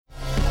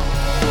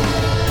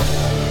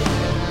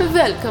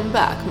Welcome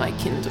back, my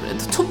kindred,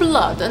 to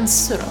Blood and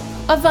Syrup,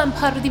 a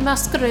Vampire the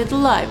Masquerade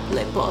live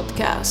play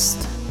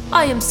podcast.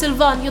 I am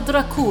Sylvania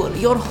Dracour,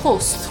 your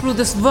host through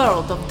this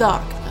world of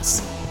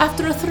darkness.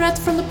 After a threat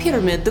from the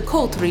pyramid, the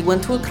coterie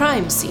went to a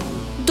crime scene.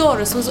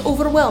 Doris was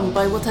overwhelmed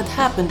by what had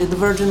happened in the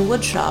Virgin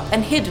Woodshop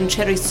and hid in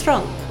Cherry's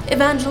trunk.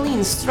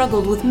 Evangeline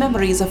struggled with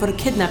memories of her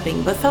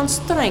kidnapping but found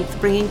strength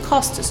bringing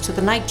Costas to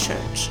the Night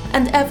Church.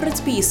 And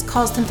Everett's beast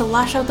caused him to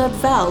lash out at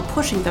Val,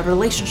 pushing their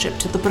relationship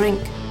to the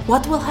brink.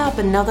 What will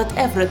happen now that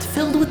Everett,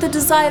 filled with the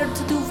desire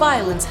to do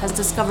violence, has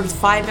discovered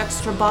 5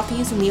 extra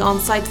bodies in the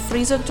on-site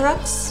freezer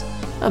trucks?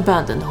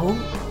 Abandon hope,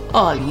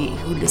 all ye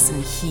who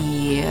listen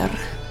here.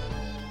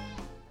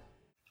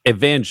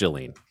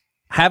 Evangeline,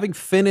 having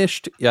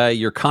finished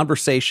your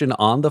conversation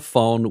on the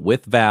phone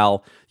with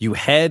Val, you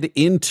head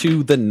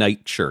into the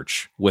Night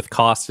Church with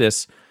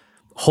Costas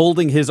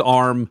holding his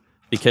arm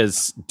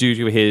because due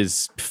to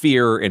his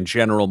fear and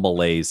general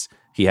malaise,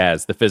 he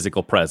has the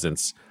physical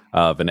presence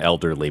of an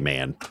elderly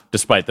man,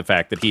 despite the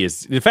fact that he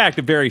is, in fact,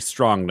 a very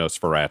strong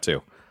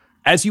Nosferatu.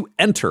 As you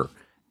enter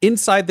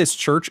inside this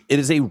church, it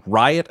is a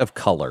riot of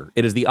color.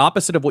 It is the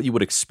opposite of what you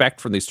would expect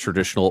from these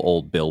traditional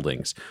old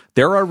buildings.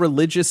 There are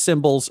religious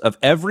symbols of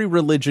every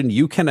religion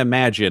you can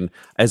imagine,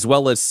 as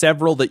well as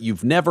several that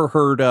you've never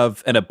heard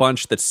of and a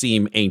bunch that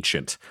seem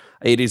ancient.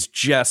 It is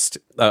just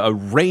a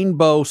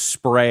rainbow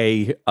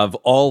spray of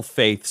all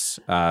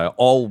faiths,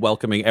 all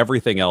welcoming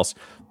everything else.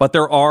 But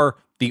there are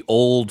the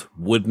old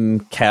wooden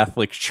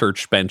Catholic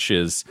church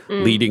benches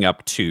leading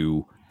up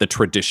to the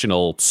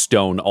traditional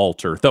stone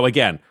altar. Though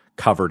again,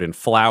 covered in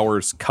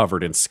flowers,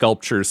 covered in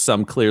sculptures,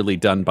 some clearly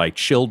done by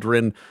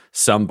children,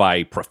 some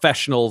by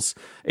professionals.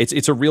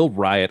 It's a real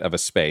riot of a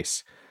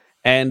space.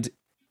 And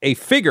a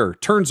figure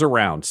turns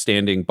around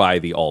standing by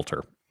the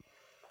altar.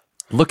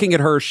 Looking at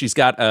her, she's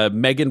got a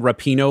Megan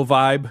Rapinoe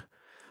vibe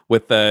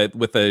with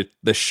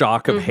the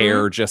shock of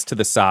hair just to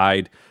the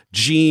side,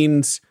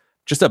 jeans,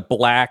 just a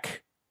black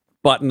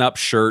button-up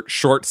shirt,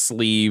 short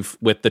sleeve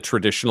with the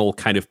traditional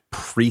kind of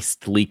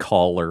priestly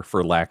collar,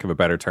 for lack of a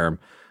better term.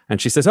 And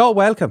she says, "Oh,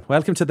 welcome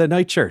to the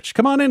Night Church.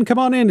 Come on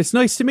in. It's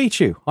nice to meet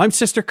you. I'm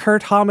Sister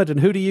Kurt Hammond,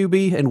 and who do you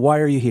be, and why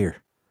are you here?"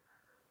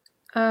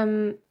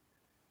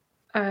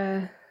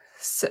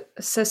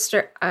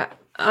 Sister,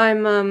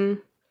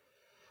 I'm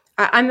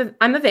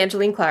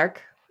Evangeline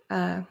Clark.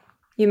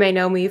 You may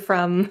know me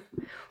from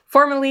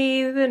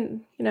formerly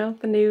the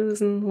news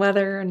and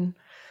weather, and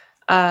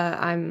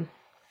I'm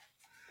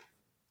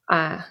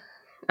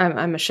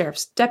a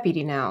sheriff's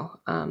deputy now.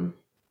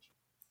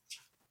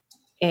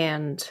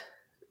 And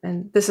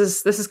this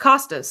is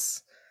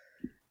Costas.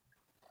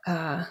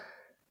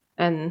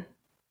 And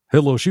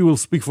hello, she will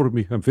speak for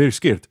me. I'm very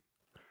scared.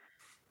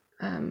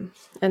 and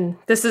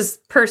this is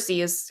Percy,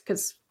 is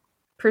because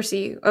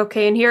Percy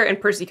okay in here, and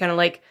Percy kind of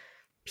like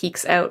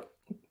peeks out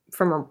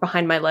from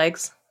behind my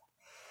legs.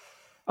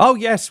 Oh,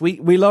 yes,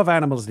 we love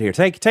animals in here.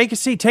 Take a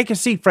seat,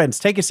 friends.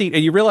 Take a seat.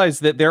 And you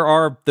realize that there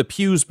are the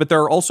pews, but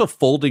there are also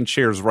folding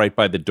chairs right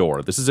by the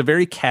door. This is a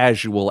very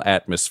casual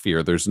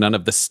atmosphere. There's none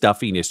of the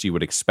stuffiness you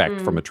would expect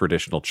from a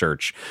traditional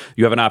church.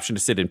 You have an option to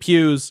sit in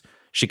pews.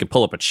 She can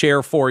pull up a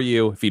chair for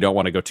you if you don't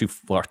want to go too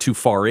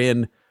far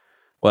in.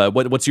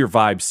 What's your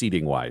vibe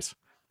seating-wise?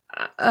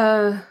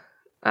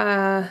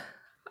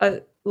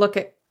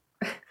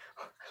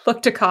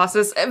 Look to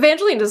Costas.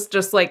 Evangeline is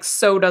just like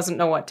so doesn't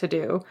know what to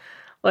do.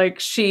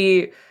 Like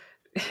she's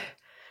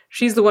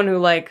the one who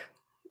like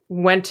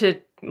went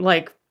to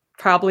like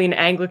probably an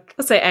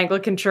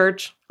Anglican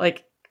church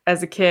like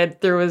as a kid.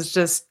 There was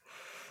just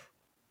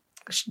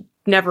she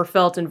never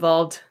felt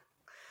involved,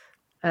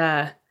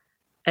 and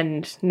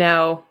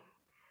now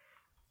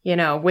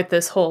with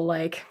this whole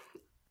like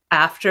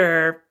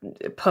after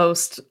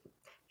post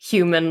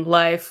human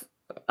life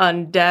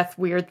undeath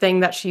weird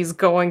thing that she's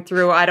going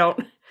through. I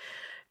don't.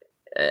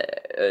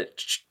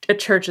 A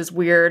church is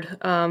weird.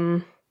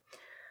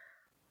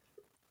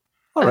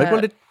 All right,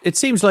 well, it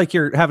seems like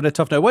you're having a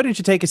tough night. Why don't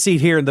you take a seat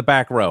here in the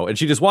back row? And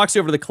she just walks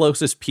over to the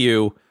closest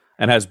pew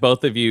and has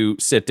both of you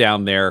sit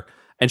down there.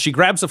 And she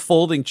grabs a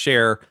folding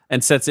chair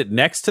and sets it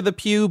next to the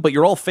pew, but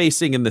you're all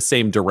facing in the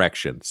same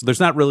direction. So there's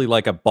not really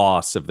like a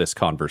boss of this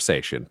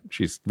conversation.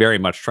 She's very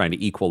much trying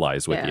to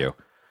equalize with you.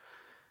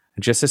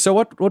 And just says, "So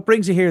what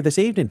brings you here this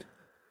evening?"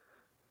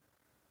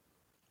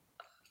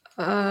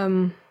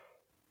 Well,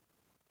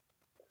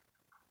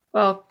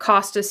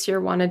 Costas here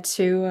wanted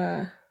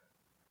to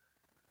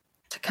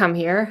come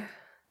here.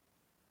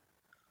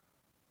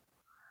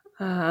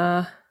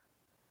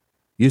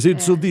 Yes, and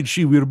so did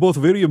she. We were both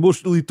very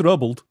emotionally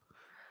troubled.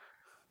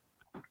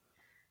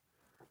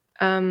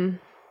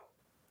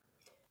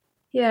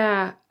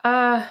 Yeah.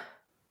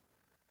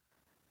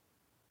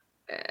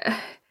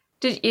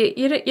 Did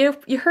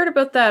you heard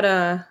about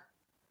that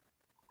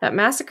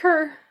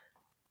massacre?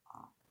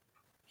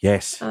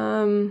 Yes. It's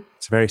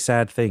a very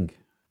sad thing.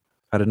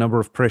 Had a number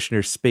of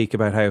parishioners speak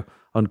about how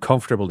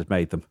uncomfortable it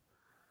made them.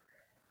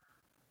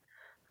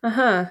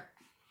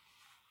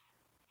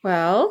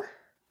 Well,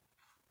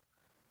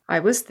 I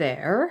was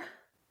there.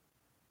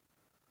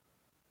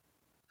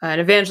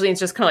 And Evangeline's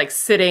just kind of like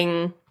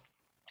sitting.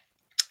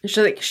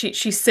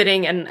 She's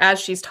sitting, and as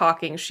she's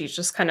talking, she's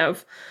just kind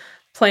of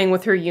playing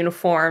with her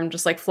uniform,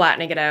 just like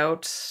flattening it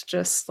out,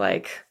 just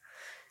like,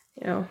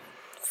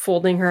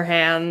 folding her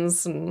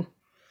hands and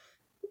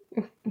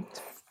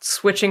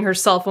switching her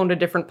cell phone to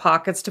different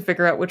pockets to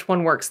figure out which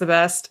one works the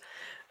best.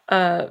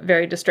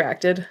 Very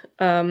distracted.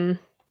 And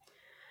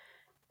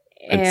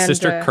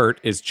Sister Kurt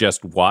is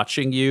just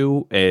watching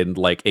you in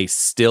like a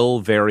still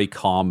very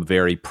calm,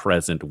 very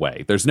present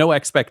way. There's no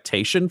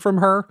expectation from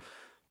her,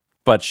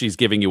 but she's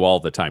giving you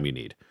all the time you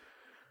need.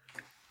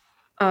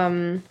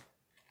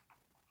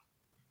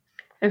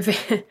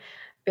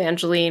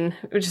 Evangeline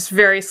just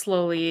very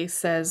slowly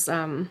says,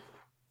 I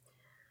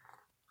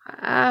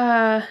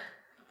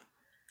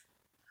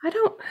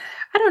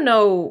don't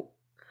know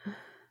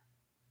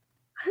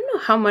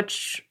how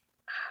much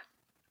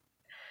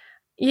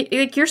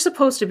you're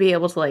supposed to be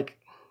able to, like,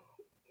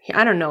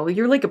 I don't know,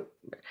 you're like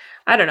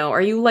I don't know,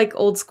 are you like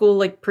old school,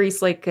 like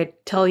priests, like I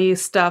tell you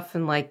stuff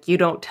and like you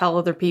don't tell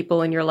other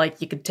people and you're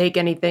like, you could take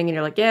anything and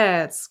you're like,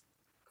 yeah, it's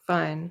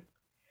fine.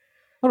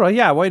 All right,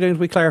 yeah, why don't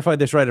we clarify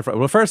this right in front?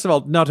 Well, first of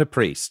all, not a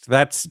priest.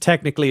 That's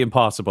technically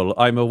impossible.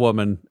 I'm a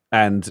woman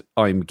and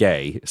I'm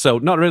gay. So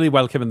not really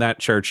welcome in that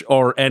church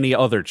or any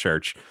other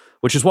church,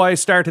 which is why I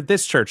started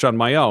this church on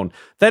my own.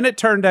 Then it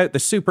turned out the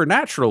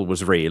supernatural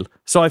was real.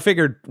 So I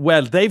figured,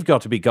 well, they've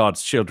got to be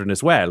God's children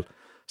as well.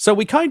 So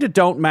we kind of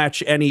don't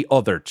match any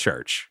other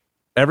church.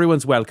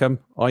 Everyone's welcome.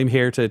 I'm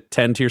here to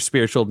tend to your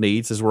spiritual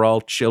needs as we're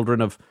all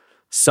children of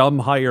some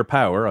higher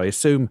power. I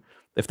assume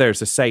if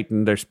there's a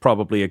Satan, there's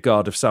probably a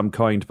God of some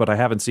kind, but I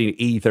haven't seen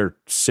either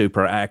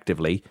super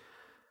actively.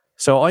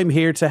 So I'm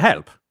here to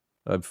help,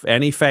 of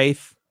any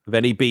faith, of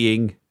any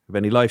being, of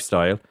any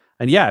lifestyle.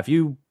 And yeah, if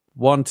you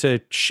want to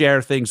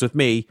share things with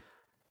me,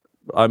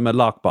 I'm a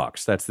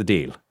lockbox. That's the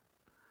deal.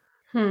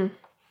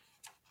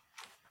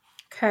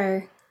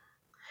 Okay.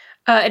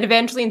 And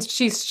Evangeline,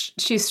 she's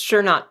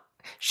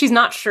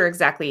not sure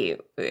exactly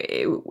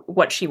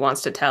what she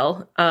wants to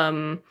tell.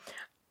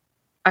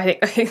 I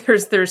think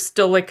there's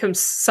still like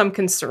some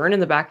concern in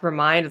the back of her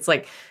mind. It's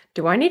like,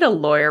 do I need a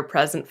lawyer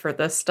present for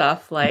this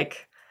stuff?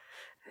 Like,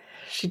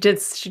 she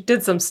did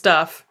some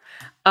stuff,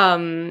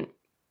 even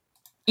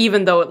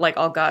though it like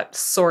all got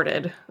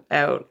sorted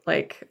out.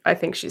 Like, I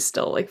think she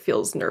still like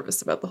feels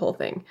nervous about the whole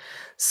thing.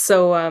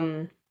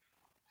 So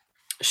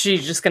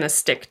she's just gonna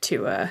stick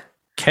to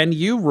Can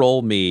you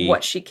roll me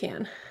what she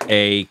can?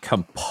 A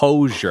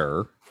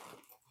composure?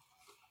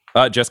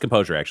 Just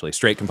composure, actually,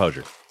 straight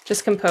composure.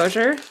 Just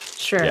composure?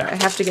 Sure, Yeah. I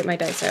have to get my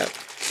dice out.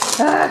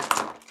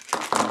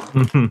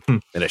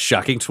 In a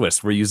shocking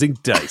twist, we're using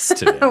dice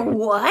today.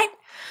 What?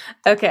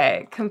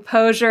 Okay,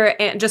 composure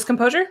and just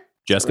composure?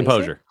 Just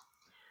composure.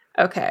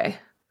 Okay.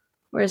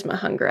 Where's my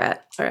hunger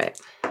at? All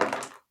right.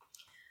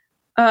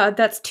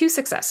 That's 2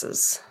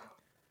 successes.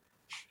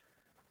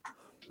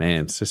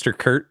 Man, Sister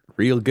Kurt,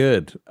 real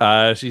good.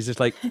 She's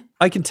just like,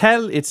 I can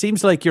tell it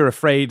seems like you're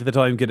afraid that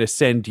I'm going to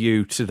send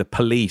you to the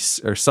police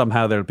or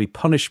somehow there'll be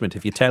punishment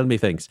if you tell me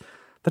things.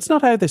 That's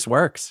not how this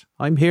works.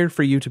 I'm here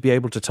for you to be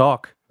able to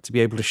talk, to be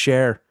able to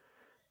share,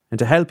 and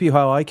to help you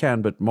how I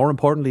can, but more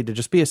importantly, to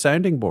just be a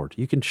sounding board.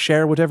 You can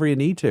share whatever you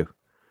need to.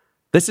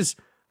 This is,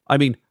 I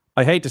mean,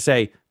 I hate to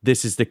say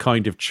this is the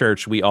kind of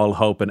church we all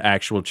hope an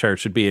actual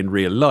church should be in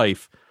real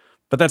life,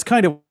 but that's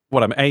kind of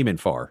what I'm aiming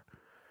for.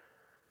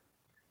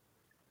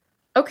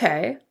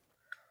 Okay.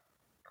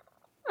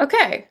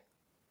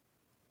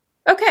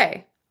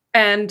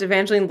 And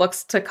Evangeline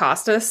looks to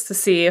Costas to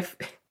see if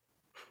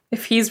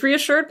he's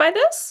reassured by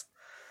this.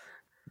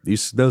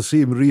 This does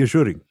seem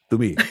reassuring to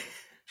me.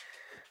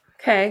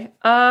 Okay.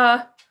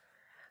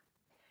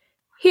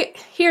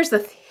 Here's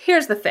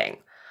the thing.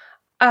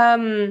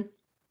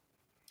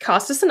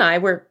 Costas and I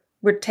were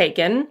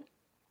taken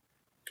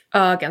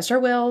against our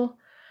will.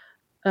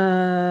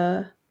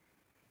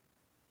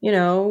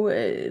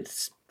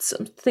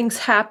 Some things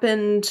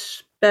happened.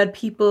 Bad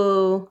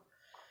people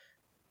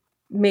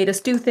made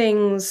us do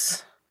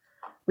things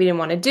we didn't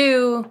want to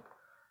do.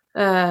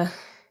 I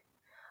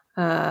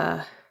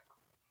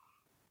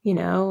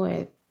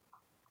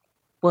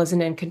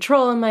wasn't in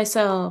control of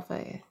myself.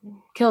 I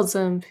killed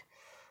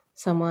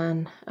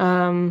someone.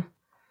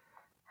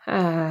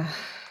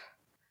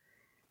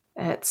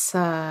 It's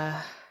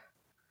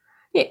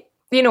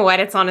you know what?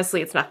 It's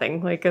honestly, it's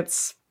nothing. Like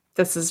this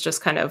is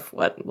just kind of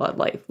what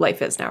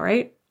life is now,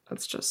 right?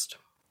 It's just.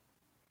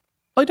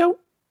 I don't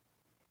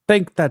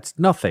think that's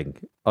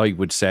nothing, I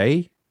would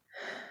say.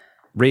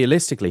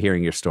 Realistically,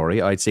 hearing your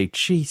story, I'd say,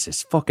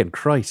 Jesus fucking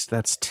Christ,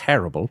 that's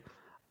terrible.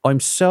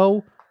 I'm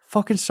so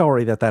fucking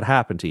sorry that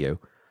happened to you.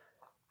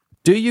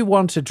 Do you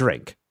want to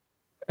drink?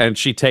 And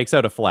she takes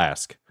out a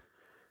flask.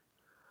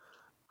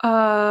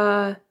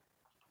 And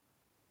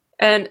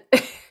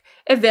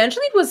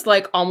Evangeline was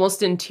like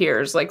almost in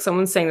tears, like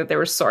someone saying that they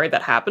were sorry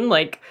that happened.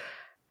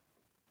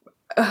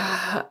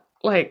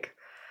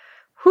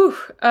 Whew.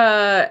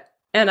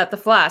 And at the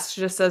flask,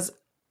 she just says,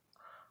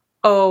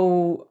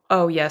 "Oh,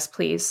 yes,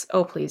 please.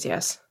 Oh, please,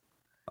 yes."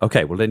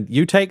 Okay, well then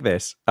you take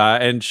this,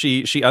 and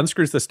she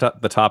unscrews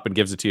the top and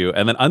gives it to you,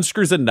 and then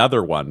unscrews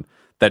another one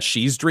that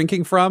she's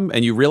drinking from,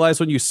 and you realize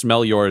when you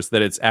smell yours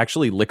that it's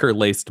actually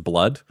liquor-laced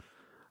blood.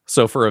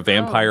 So for a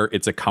vampire,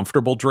 it's a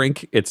comfortable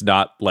drink. It's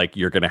not like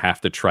you're going to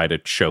have to try to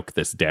choke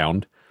this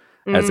down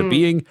as a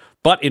being.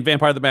 But in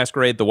Vampire the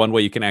Masquerade, the one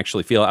way you can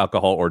actually feel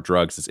alcohol or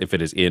drugs is if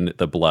it is in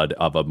the blood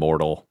of a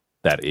mortal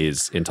that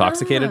is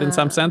intoxicated in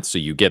some sense. So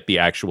you get the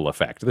actual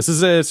effect. This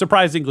is a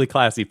surprisingly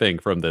classy thing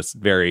from this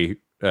very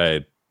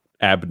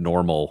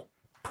abnormal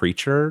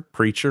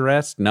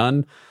preacheress,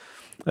 nun.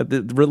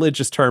 The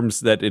religious terms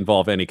that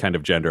involve any kind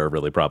of gender are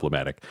really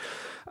problematic.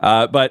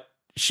 But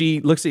she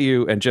looks at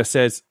you and just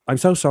says, I'm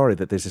so sorry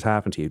that this has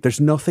happened to you.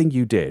 There's nothing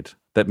you did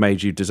that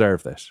made you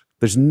deserve this.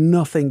 There's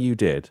nothing you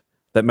did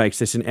that makes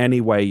this in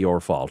any way your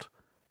fault.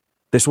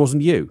 This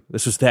wasn't you.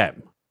 This was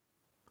them.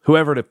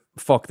 Whoever the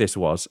fuck this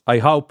was, I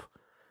hope,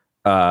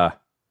 to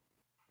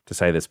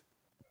say this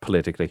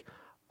politically,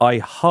 I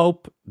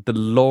hope the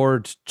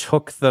Lord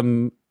took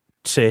them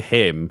to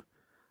him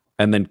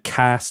and then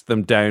cast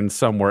them down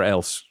somewhere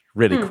else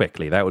really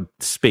quickly. That would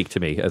speak to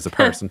me as a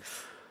person.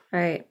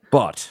 Right.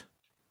 But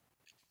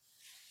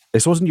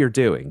this wasn't your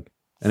doing.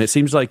 And it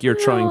seems like you're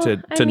trying to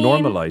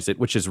normalize it,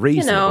 which is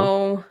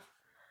reasonable. You know,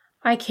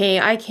 I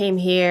came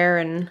here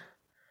and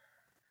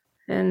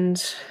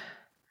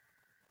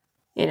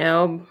you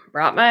know,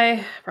 brought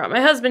my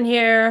husband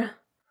here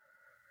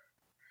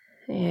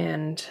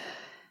and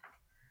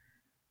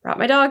brought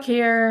my dog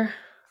here.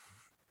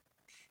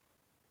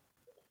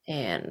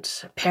 And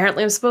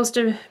apparently I'm supposed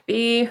to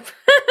be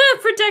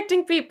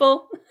protecting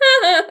people.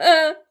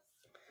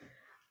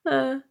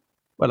 Well,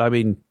 I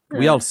mean,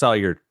 we all saw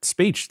your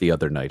speech the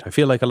other night. I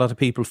feel like a lot of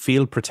people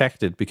feel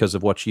protected because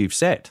of what you've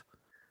said.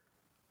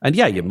 And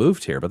yeah, you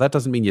moved here, but that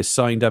doesn't mean you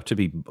signed up to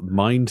be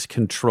mind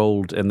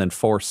controlled and then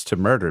forced to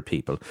murder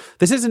people.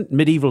 This isn't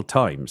medieval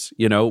times,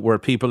 you know, where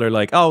people are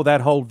like, oh,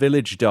 that whole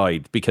village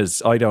died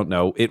because, I don't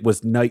know, it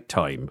was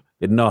nighttime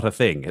and not a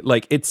thing.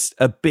 Like, it's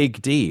a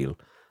big deal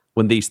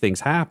when these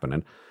things happen.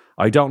 And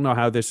I don't know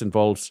how this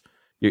involves,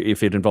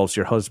 if it involves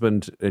your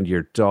husband and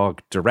your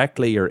dog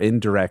directly or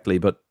indirectly,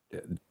 but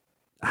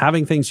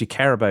having things you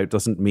care about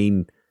doesn't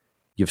mean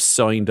you've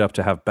signed up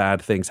to have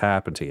bad things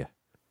happen to you.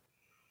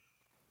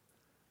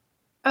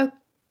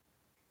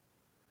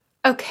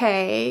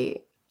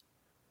 Okay.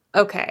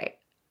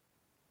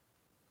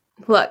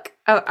 Look,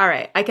 all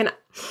right.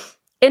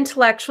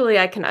 Intellectually,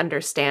 I can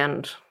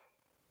understand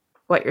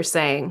what you're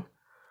saying.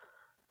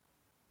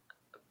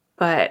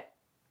 But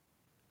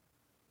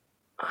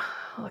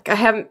look, I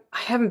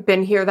haven't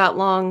been here that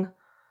long.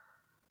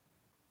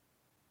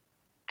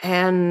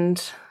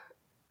 And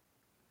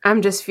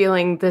I'm just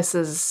feeling this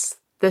is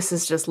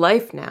just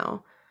life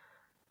now.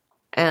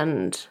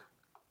 And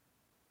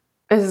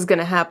this is going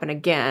to happen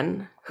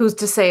again. Who's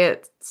to say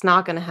it's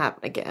not going to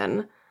happen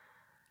again?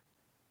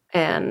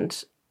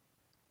 And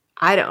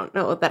I don't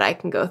know that I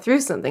can go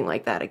through something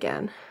like that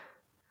again.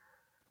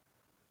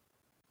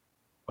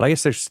 Well, I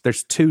guess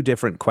there's two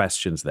different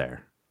questions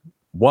there.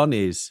 One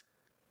is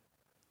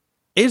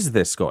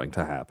this going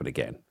to happen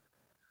again?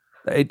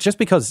 Just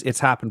because it's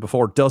happened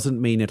before doesn't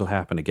mean it'll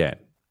happen again.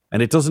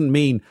 And it doesn't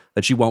mean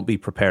that you won't be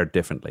prepared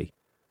differently.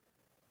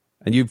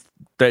 And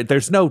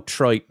there's no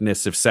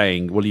triteness of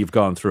saying, well, you've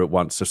gone through it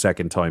once, so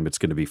second time it's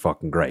going to be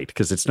fucking great,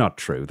 because it's not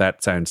true.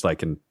 That sounds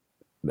like a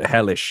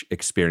hellish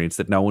experience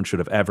that no one should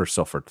have ever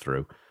suffered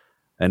through.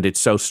 And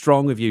it's so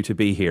strong of you to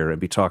be here and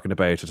be talking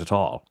about it at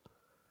all.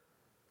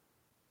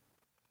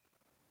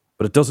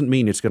 But it doesn't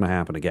mean it's going to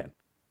happen again.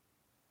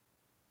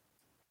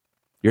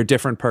 You're a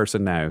different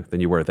person now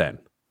than you were then.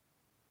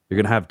 You're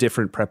going to have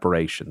different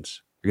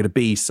preparations. You're going to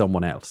be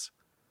someone else.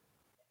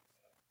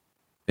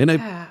 In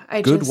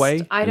a good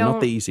way, and not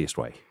the easiest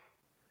way.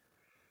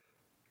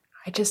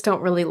 I just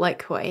don't really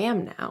like who I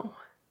am now.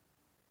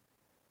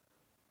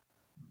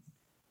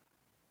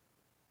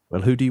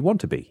 Well, who do you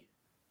want to be?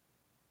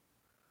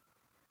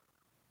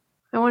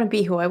 I want to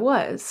be who I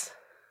was.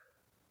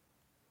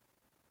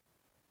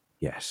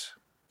 Yes,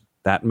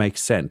 that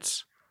makes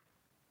sense.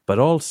 But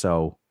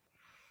also,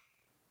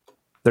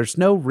 there's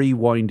no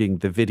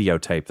rewinding the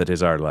videotape that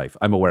is our life.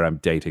 I'm aware I'm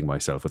dating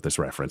myself with this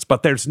reference,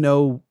 but there's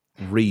no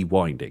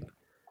rewinding.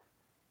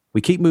 We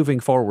keep moving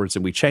forwards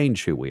and we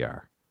change who we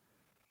are.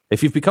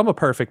 If you've become a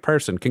perfect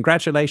person,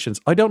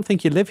 congratulations. I don't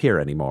think you live here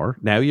anymore.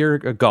 Now you're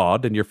a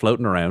god and you're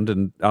floating around,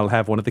 and I'll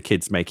have one of the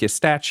kids make you a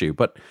statue.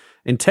 But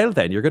until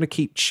then, you're going to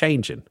keep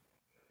changing.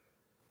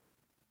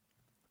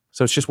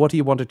 So it's just, what do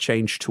you want to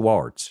change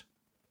towards?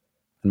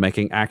 And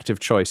making active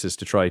choices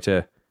to try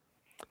to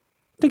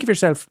think of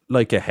yourself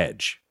like a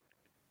hedge.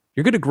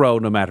 You're going to grow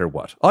no matter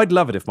what. I'd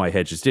love it if my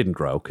hedges didn't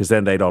grow, because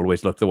then they'd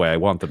always look the way I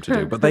want them to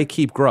do. But they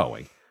keep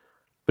growing.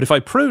 But if I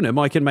prune them,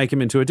 I can make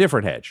them into a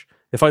different hedge.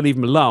 If I leave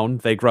them alone,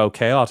 they grow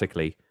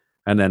chaotically,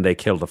 and then they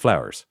kill the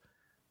flowers.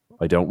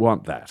 I don't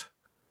want that.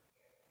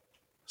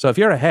 So if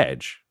you're a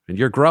hedge and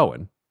you're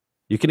growing,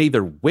 you can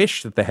either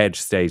wish that the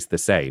hedge stays the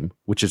same,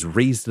 which is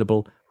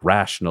reasonable,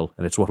 rational,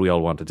 and it's what we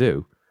all want to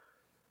do,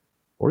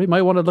 Or you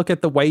might want to look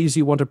at the ways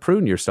you want to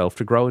prune yourself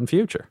to grow in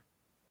future.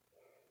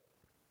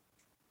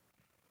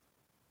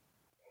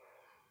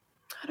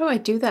 How do I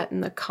do that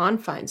in the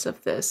confines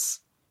of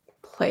this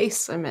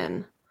place I'm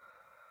in?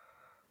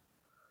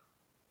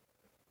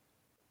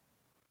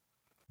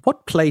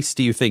 What place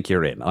do you think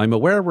you're in? I'm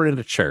aware we're in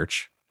a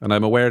church, and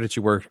I'm aware that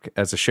you work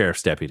as a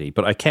sheriff's deputy,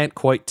 but I can't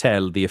quite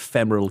tell the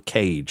ephemeral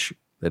cage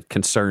that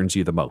concerns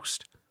you the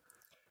most.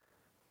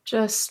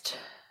 Just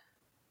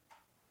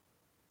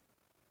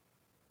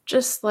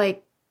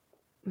like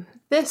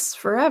this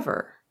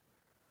forever.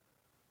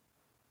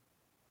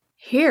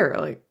 Here,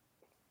 like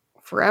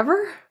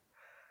forever?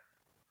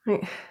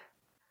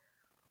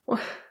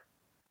 What?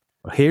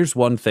 Here's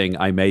one thing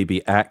I may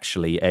be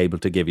actually able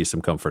to give you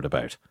some comfort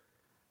about.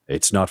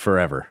 It's not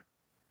forever.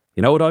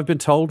 You know what I've been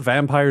told?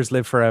 Vampires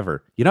live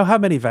forever. You know how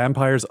many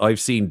vampires I've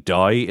seen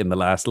die in the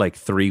last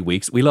 3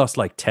 weeks? We lost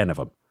 10 of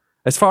them.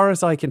 As far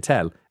as I can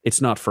tell,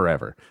 it's not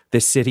forever.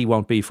 This city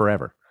won't be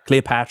forever.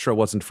 Cleopatra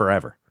wasn't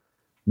forever.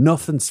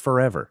 Nothing's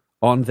forever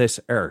on this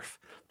earth.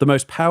 The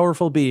most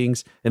powerful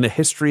beings in the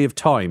history of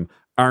time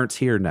aren't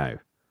here now.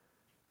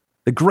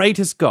 The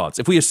greatest gods,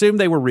 if we assume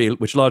they were real,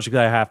 which logically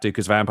I have to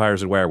because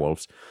vampires and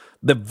werewolves,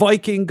 the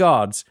Viking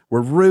gods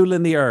were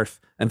ruling the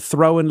earth and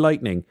throwing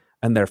lightning,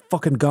 and they're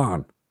fucking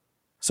gone.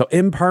 So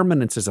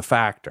impermanence is a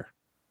factor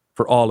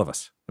for all of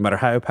us, no matter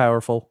how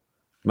powerful,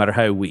 no matter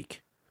how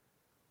weak.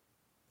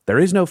 There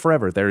is no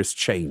forever, there is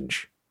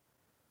change.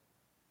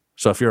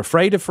 So if you're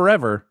afraid of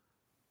forever,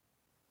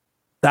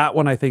 that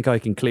one I think I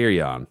can clear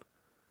you on.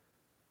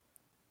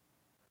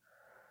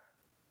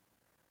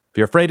 If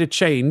you're afraid of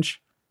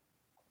change,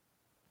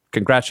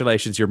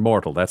 congratulations, you're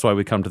mortal. That's why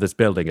we come to this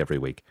building every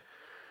week.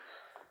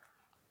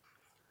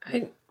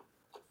 I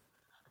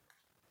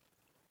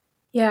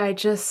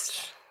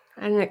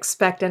didn't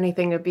expect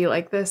anything to be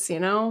like this, you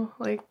know?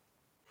 I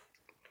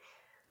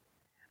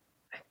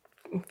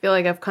feel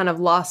like I've kind of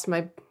lost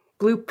my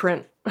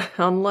blueprint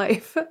on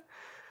life.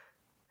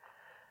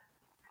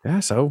 Yeah,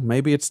 so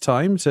maybe it's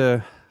time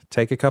to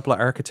take a couple of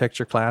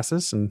architecture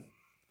classes and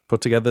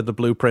put together the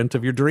blueprint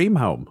of your dream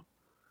home.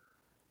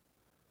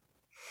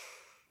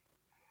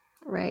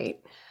 Right.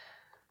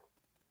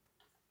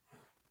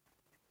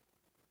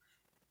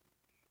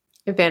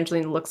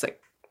 Evangeline looks at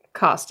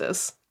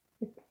Costas.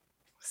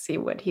 See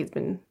what's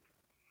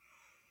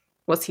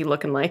he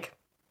looking like?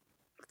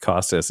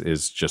 Costas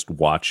is just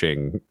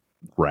watching,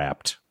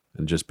 rapt,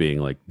 and just being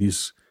like,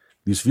 This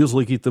feels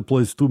like it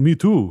applies to me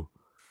too.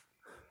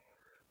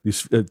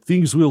 These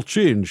things will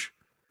change.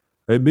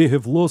 I may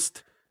have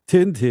lost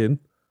 10,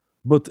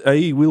 but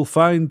I will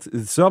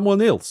find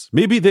someone else.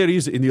 Maybe there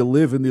is an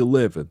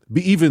 11.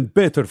 Be even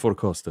better for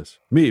Costas.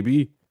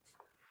 Maybe.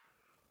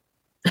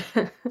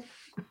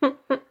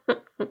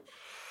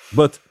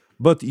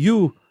 But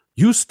you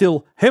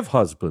still have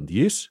husband,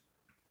 yes?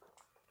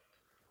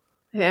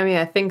 I mean,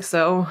 I think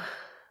so.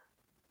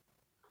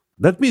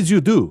 That means you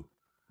do.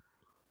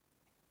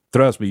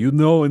 Trust me, you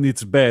know, and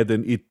it's bad,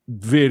 and it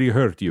very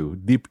hurt you,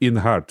 deep in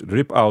heart.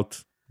 Rip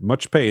out,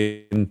 much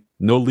pain,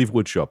 no leave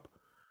wood shop.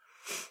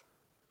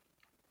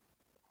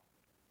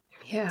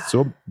 Yeah.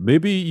 So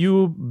maybe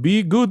you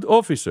be good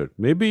officer.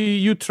 Maybe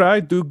you try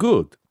do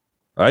good.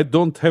 I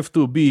don't have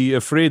to be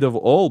afraid of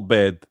all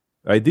bad.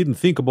 I didn't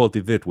think about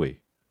it that way.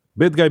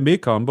 Bad guy may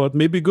come, but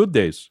maybe good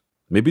days.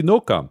 Maybe no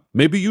come.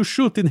 Maybe you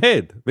shoot in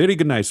head. Very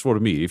nice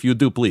for me, if you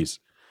do, please.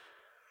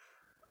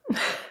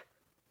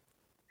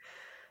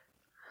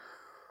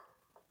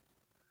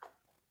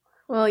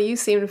 Well, you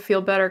seem to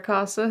feel better,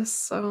 Costas,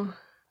 so...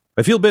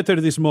 I feel better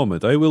this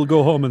moment. I will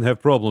go home and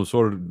have problems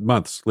for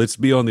months. Let's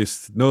be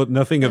honest. No,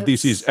 nothing of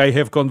this is, I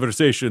have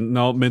conversation,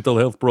 now mental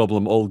health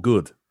problem, all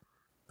good.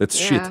 That's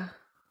shit.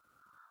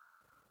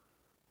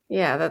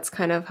 Yeah, that's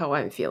kind of how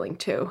I'm feeling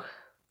too.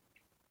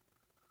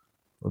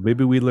 Well,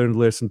 maybe we learned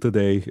lesson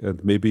today,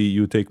 and maybe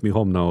you take me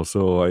home now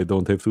so I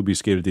don't have to be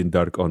scared in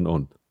dark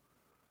on.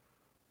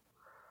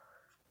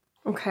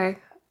 Okay.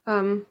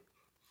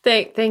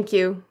 Thank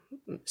you.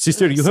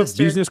 Sister, you have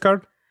business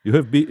card? You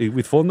have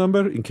with phone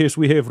number in case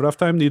we have rough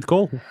time, need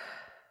call?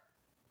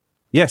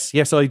 Yes,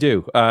 I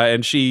do.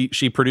 And she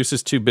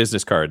produces 2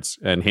 business cards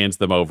and hands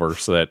them over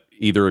so that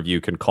either of you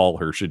can call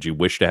her should you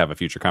wish to have a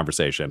future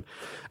conversation.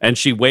 And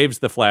she waves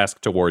the flask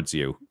towards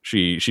you.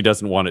 She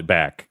doesn't want it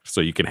back,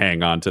 so you can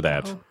hang on to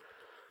that.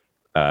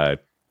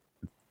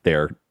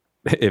 There,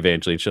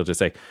 Evangeline, she'll just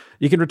say,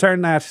 you can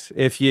return that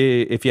if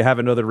you have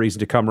another reason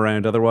to come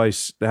around.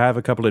 Otherwise, have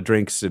a couple of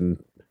drinks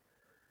and,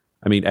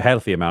 I mean, a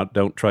healthy amount.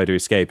 Don't try to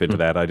escape into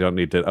that. I don't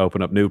need to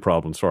open up new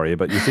problems for you,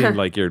 but you seem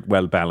like you're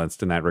well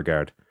balanced in that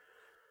regard.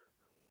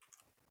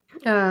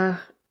 What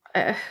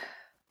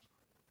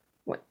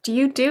do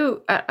you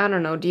do? I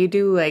don't know. Do you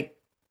do like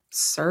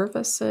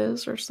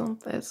services or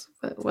something?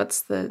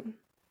 What's the...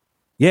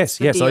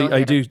 Yes,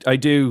 I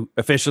do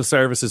official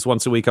services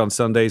once a week on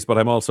Sundays, but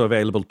I'm also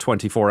available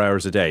 24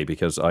 hours a day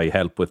because I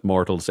help with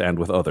mortals and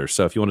with others.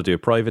 So if you want to do a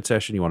private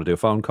session, you want to do a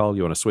phone call,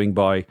 you want to swing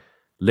by,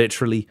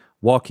 literally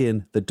walk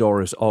in, the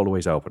door is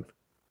always open.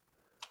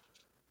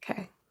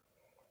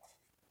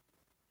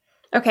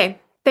 Okay.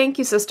 Thank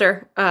you,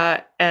 sister.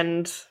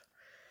 And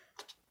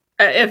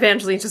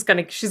Evangeline's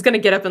she's gonna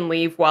get up and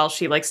leave while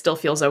she like still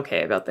feels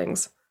okay about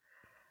things.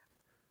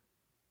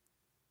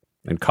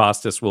 And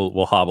Costas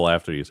will hobble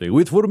after you, saying,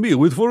 "Wait for me,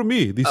 wait for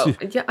me."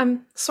 Yeah,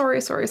 I'm sorry.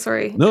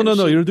 No, And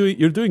she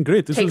you're doing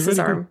great. This takes is his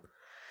very arm. good.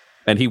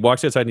 And he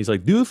walks outside and he's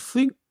like, "Do you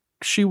think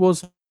she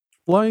was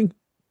lying?"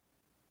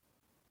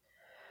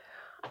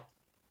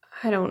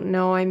 I don't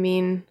know. I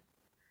mean,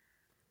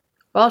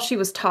 while she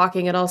was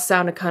talking, it all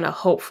sounded kind of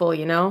hopeful,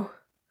 you know?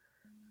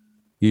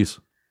 Yes.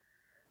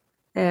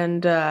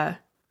 And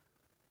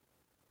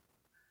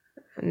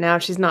now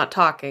she's not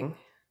talking.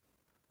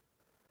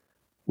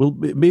 Well,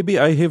 maybe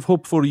I have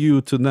hope for you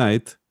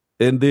tonight,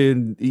 and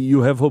then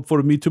you have hope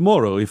for me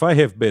tomorrow if I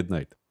have bad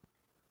night.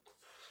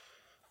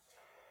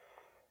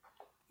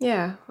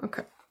 Yeah,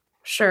 okay.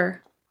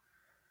 Sure.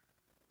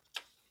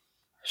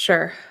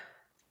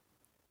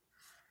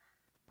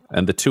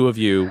 And the two of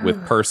you,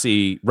 with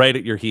Percy right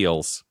at your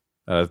heels,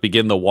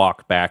 begin the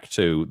walk back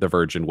to the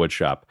Virgin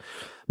Woodshop.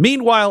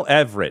 Meanwhile,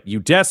 Everett, you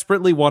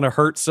desperately want to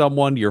hurt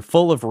someone, you're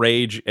full of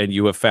rage, and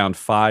you have found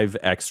 5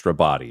 extra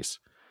bodies.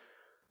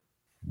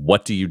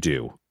 What do you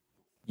do?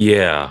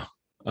 Yeah.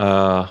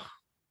 I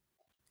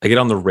get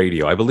on the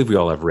radio. I believe we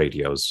all have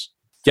radios.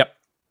 Yep.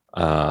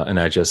 And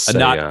I just say...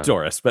 not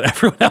Doris, but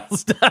everyone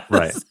else does.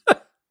 Right.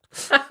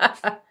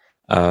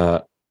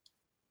 I'll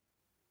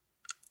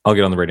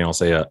get on the radio and I'll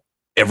say,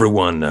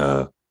 everyone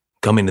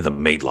come into the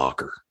maid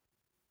locker.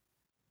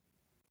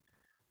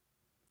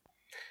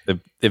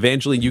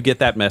 Evangeline, you get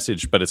that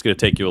message, but it's going to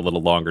take you a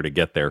little longer to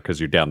get there because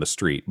you're down the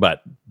street.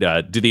 But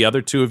do the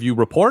other two of you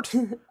report?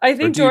 I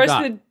think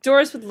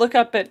Doris would look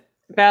up at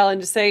Val and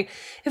just say,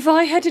 "If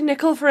I had a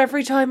nickel for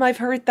every time I've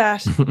heard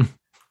that."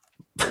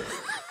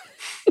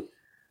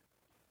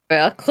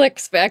 Val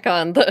clicks back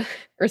on the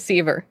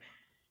receiver.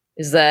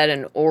 Is that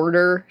an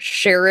order,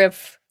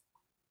 Sheriff?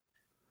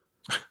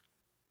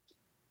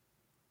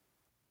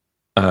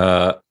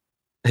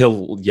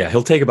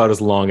 He'll take about as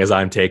long as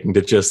I'm taking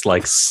to just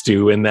like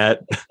stew in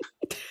that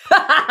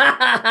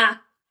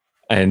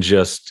and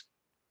just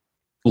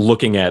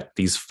looking at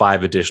these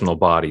 5 additional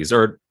bodies,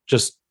 or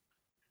just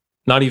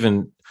not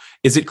even,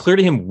 is it clear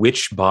to him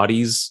which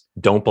bodies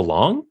don't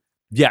belong?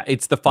 Yeah,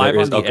 it's the 5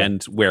 on the okay.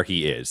 end where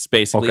he is.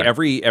 Basically,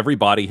 Okay. every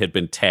body had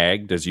been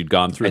tagged as you'd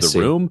gone through I the see.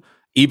 room.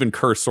 Even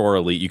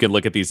cursorily, you can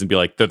look at these and be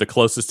like, they're the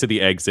closest to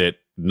the exit.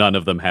 None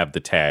of them have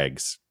the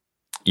tags.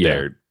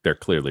 Yeah. They're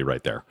clearly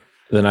right there.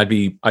 Then I'd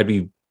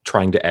be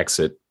trying to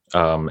exit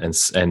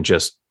and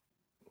just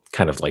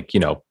kind of like,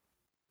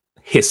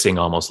 hissing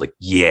almost like,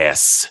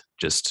 yes,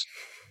 just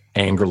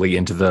angrily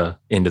into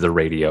the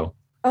radio.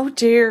 Oh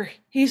dear,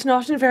 he's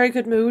not in a very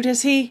good mood,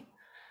 is he?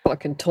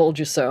 Fucking told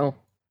you so.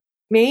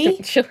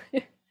 Me?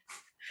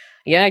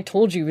 Yeah, I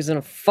told you he was in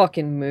a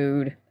fucking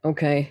mood.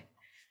 Okay.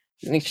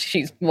 And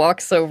she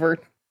walks over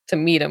to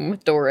meet him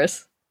with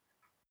Doris.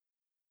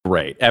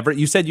 Right. Everett,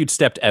 you said you'd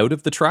stepped out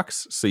of the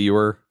trucks, so you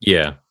were...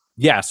 Yeah.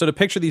 Yeah, so to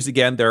picture these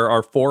again, there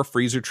are 4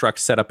 freezer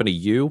trucks set up in a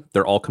U.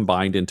 They're all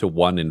combined into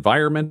one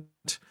environment.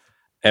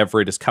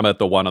 Everett has come out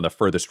the one on the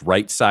furthest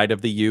right side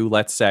of the U,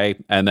 let's say.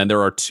 And then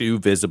there are 2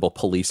 visible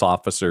police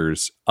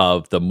officers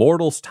of the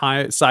Mortals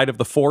side of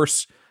the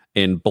force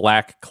in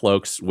black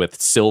cloaks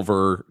with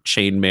silver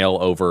chainmail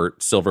over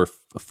silver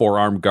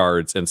forearm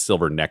guards and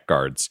silver neck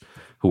guards,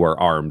 who are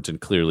armed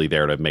and clearly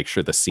there to make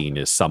sure the scene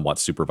is somewhat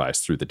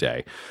supervised through the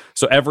day.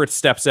 So Everett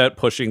steps out,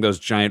 pushing those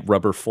giant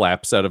rubber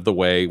flaps out of the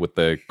way with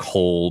the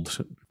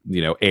cold,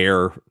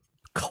 air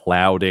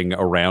clouding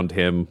around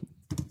him.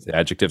 The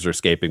adjectives are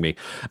escaping me.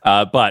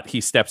 But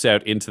he steps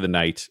out into the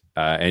night,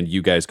 and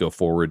you guys go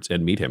forwards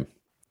and meet him.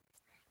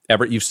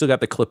 Everett, you've still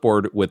got the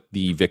clipboard with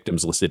the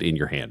victims listed in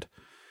your hand.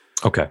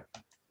 Okay.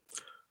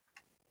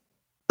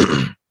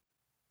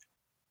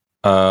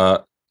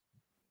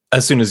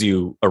 As soon as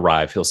you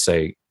arrive, he'll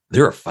say,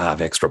 there are 5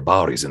 extra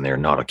bodies in there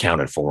not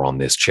accounted for on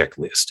this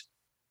checklist.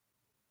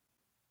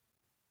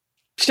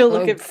 She'll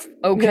look at...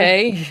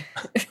 Okay.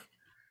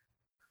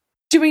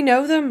 Do we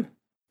know them?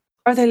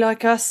 Are they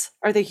like us?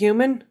 Are they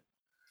human?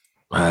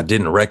 I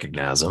didn't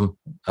recognize them.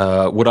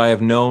 Would I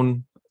have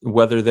known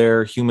whether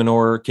they're human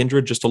or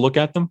kindred just to look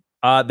at them?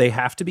 They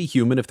have to be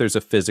human if there's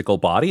a physical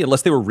body,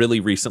 unless they were really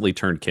recently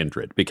turned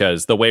kindred.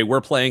 Because the way we're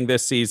playing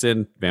this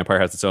season, Vampire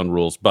has its own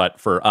rules.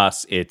 But for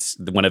us, it's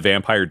when a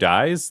vampire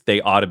dies,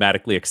 they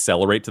automatically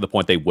accelerate to the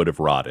point they would have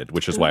rotted,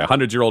 which is why a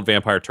 100-year-old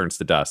vampire turns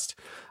to dust.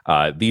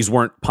 These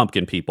weren't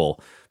pumpkin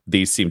people.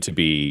 These seem to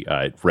be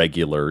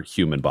regular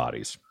human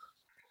bodies.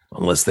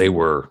 Unless they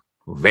were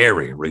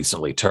very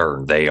recently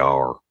turned, they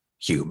are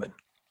human.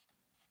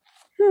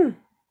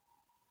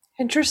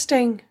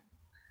 Interesting.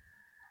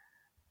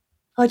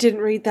 I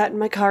didn't read that in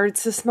my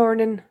cards this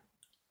morning.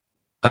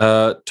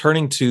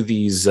 Turning to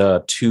these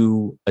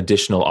 2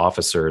 additional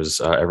officers,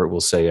 Everett will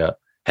say,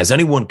 has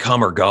anyone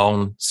come or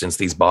gone since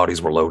these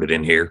bodies were loaded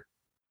in here?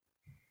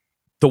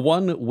 The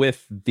one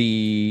with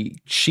the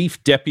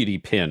chief deputy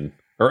pin,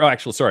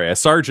 a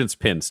sergeant's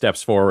pin,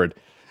 steps forward.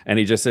 And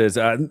he just says,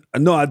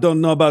 no, I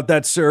don't know about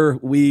that, sir.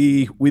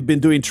 We've been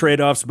doing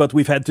trade-offs, but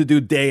we've had to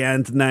do day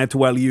and night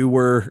while you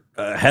were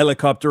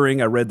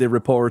helicoptering. I read the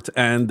report,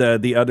 and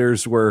the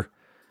others were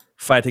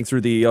fighting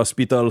through the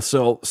hospital.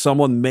 So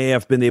someone may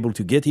have been able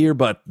to get here,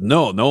 but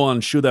no one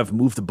should have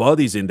moved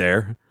bodies in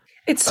there.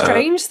 It's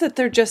strange that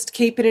they're just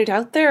keeping it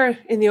out there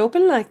in the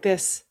open like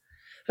this.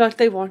 Like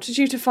they wanted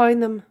you to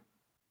find them.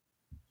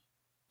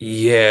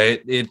 Yeah,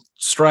 it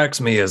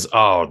strikes me as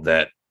odd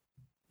that,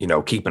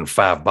 keeping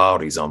 5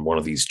 bodies on one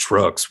of these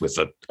trucks with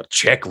a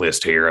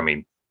checklist here. I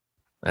mean,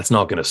 that's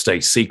not going to stay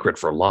secret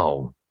for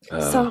long.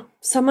 So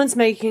someone's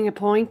making a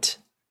point.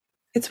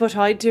 It's what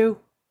I do.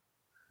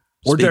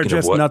 Or they're Speaking of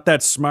just what- not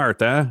that smart,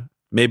 huh?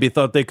 Maybe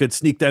thought they could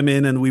sneak them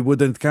in and we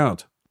wouldn't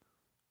count.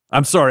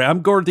 I'm sorry,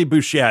 I'm Gordy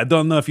Boucher. I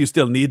don't know if you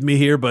still need me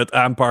here, but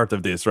I'm part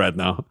of this right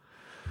now.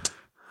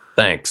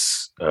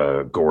 Thanks,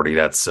 Gordy.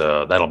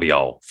 That'll be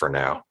all for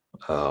now.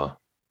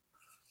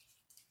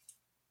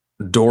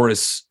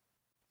 Doris.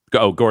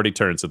 Oh, Gordy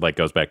turns and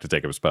goes back to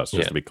take up his post.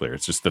 Just Yeah. to be clear,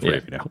 it's just the three Yeah.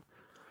 of you now.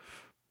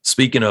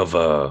 Speaking of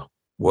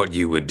what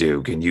you would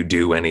do, can you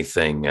do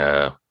anything?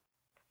 I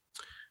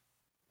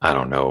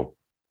don't know,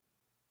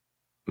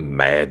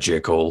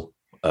 magical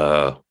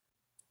to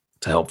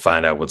help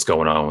find out what's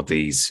going on with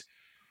these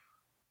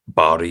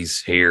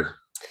bodies here?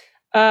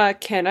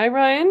 Can I,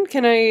 Ryan?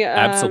 Can I?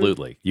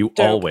 Absolutely, you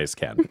dope. always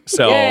can.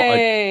 So,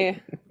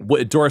 Yay!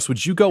 Doris,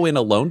 would you go in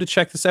alone to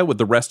check this out? Would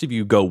the rest of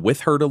you go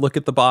with her to look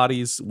at the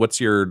bodies?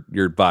 What's your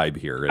vibe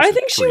here? I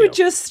think she would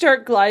just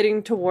start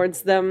gliding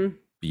towards them.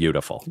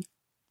 Beautiful.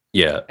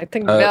 Yeah, I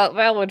think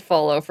Val would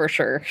follow for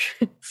sure.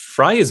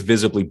 Fry is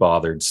visibly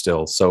bothered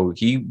still, so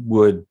he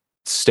would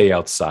stay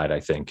outside, I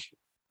think.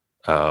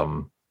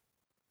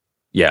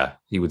 Yeah,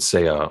 he would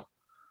say,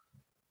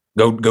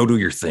 go do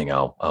your thing.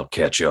 I'll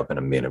catch you up in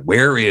a minute.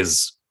 Where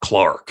is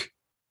Clark?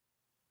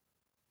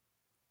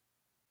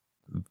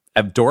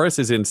 If Doris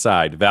is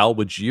inside, Val,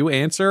 would you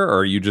answer, or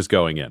are you just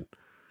going in?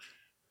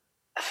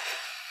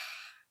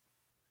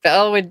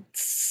 Val would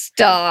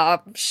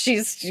stop.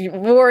 She's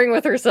warring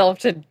with herself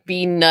to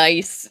be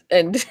nice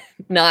and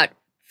not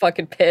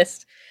fucking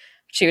pissed.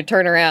 She would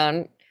turn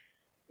around.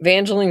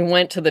 Evangeline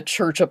went to the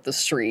church up the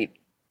street.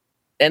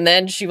 And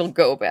then she will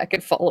go back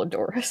and follow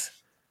Doris.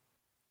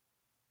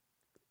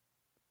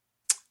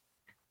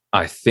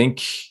 I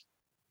think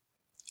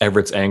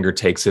Everett's anger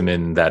takes him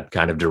in that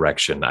kind of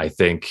direction. I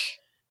think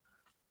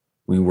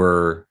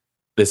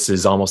this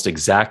is almost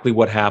exactly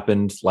what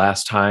happened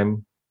last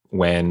time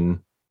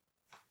when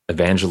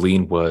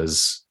Evangeline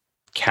was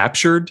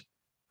captured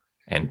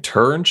and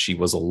turned. She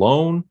was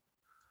alone.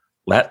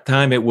 That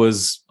time it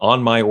was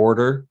on my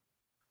order.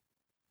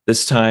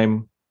 This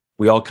time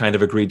we all kind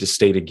of agreed to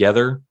stay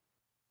together,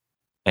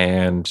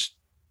 and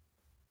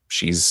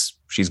she's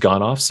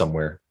gone off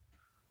somewhere.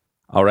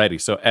 Alrighty,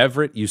 so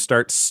Everett, you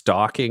start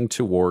stalking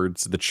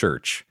towards the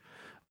church.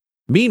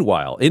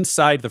 Meanwhile,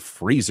 inside the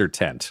freezer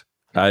tent,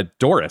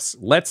 Doris,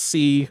 let's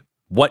see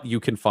what you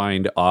can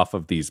find off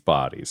of these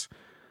bodies.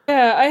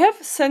 Yeah, I have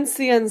sense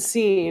the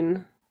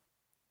unseen.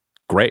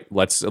 Great,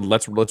 let's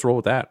roll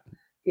with that.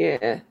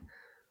 Yeah.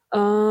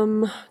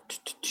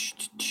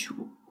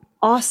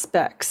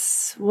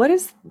 Auspex. What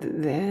is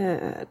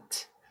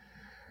that?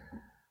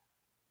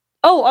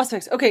 Oh,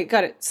 Auspex. Okay,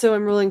 got it. So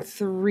I'm rolling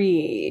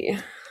 3.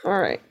 All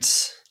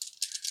right.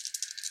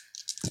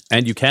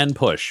 And you can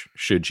push,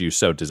 should you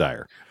so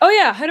desire. Oh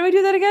yeah, how do I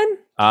do that again?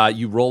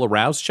 You roll a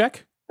rouse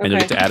check, and you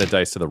Okay. get to add a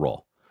dice to the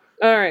roll.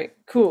 All right,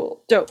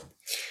 cool, dope.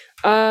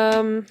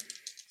 So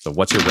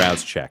what's your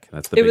rouse check?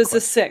 That's the It big was a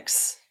question.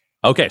 6.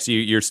 Okay, so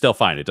you're still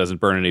fine. It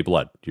doesn't burn any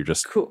blood. You're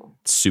just Cool.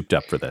 souped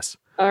up for this.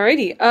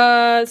 Alrighty.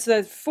 So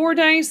that's 4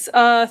 dice,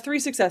 3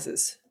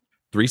 successes.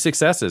 3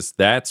 successes.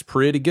 That's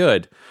pretty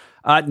good.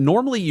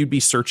 Normally, you'd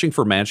be searching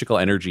for magical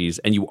energies,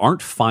 and you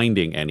aren't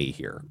finding any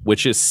here,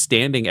 which is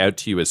standing out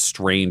to you as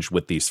strange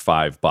with these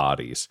 5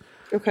 bodies.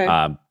 Okay.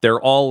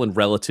 They're all in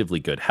relatively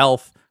good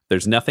health.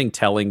 There's nothing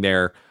telling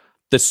there.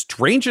 The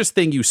strangest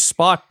thing you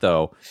spot,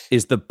 though,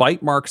 is the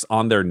bite marks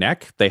on their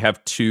neck. They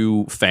have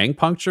 2 fang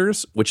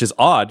punctures, which is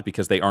odd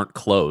because they aren't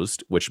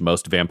closed, which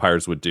most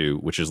vampires would do,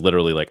 which is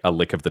literally like a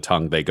lick of the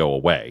tongue, they go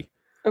away.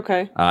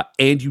 Okay.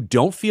 And you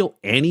don't feel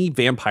any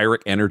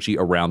vampiric energy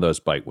around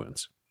those bite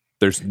wounds.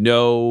 There's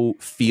no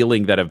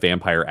feeling that a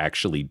vampire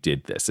actually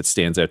did this. It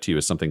stands out to you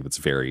as something that's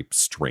very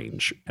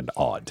strange and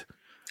odd.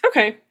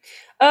 Okay.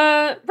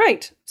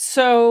 Right.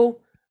 So,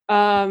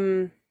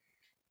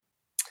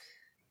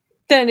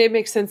 then it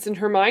makes sense in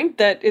her mind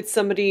that it's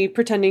somebody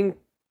pretending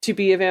to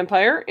be a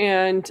vampire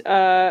and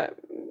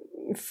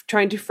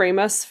trying to frame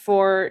us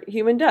for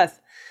human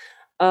death.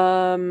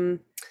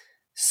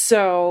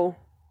 So,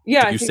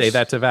 yeah. Did you say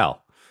that to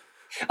Val?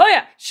 Oh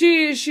yeah.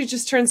 She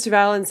just turns to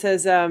Val and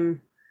says,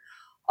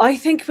 I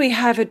think we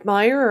have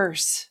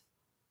admirers.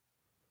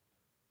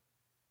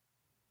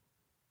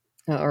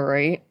 All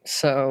right,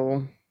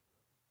 so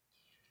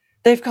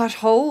They've got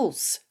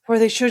holes where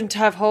they shouldn't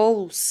have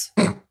holes.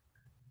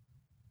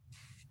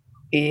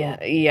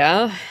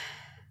 yeah.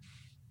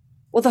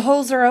 Well, the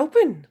holes are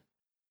open.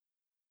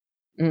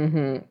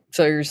 Mm-hmm.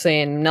 So you're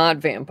saying not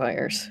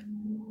vampires.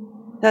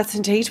 That's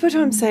indeed what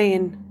I'm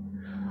saying.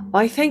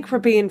 I think we're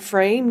being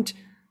framed.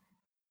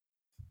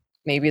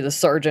 Maybe the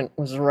sergeant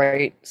was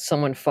right.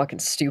 Someone fucking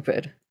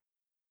stupid.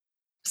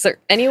 Is there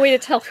any way to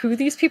tell who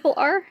these people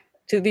are?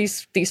 Do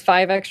these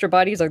 5 extra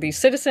bodies, are these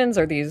citizens?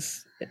 Are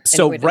these...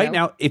 So right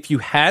now, if you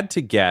had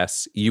to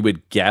guess, you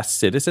would guess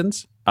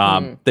citizens.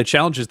 The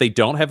challenge is they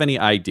don't have any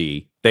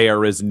ID. They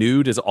are as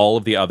nude as all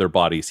of the other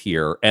bodies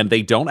here, and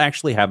they don't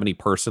actually have any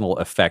personal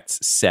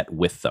effects set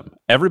with them.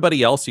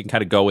 Everybody else, you can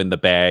kind of go in the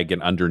bag,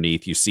 and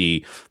underneath you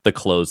see the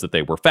clothes that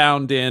they were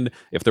found in,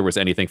 if there was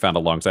anything found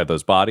alongside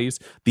those bodies.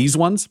 These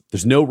ones,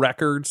 there's no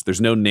records,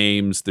 there's no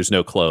names, there's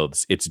no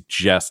clothes. It's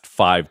just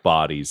 5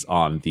 bodies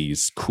on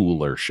these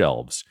cooler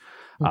shelves.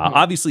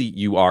 Obviously,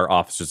 you are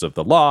officers of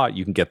the law.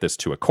 You can get this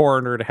to a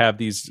coroner to have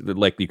these,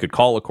 like you could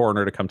call a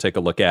coroner to come take a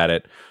look at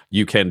it.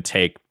 You can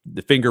take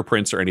the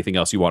fingerprints or anything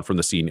else you want from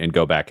the scene and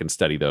go back and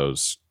study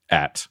those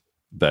at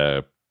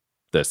the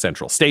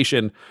central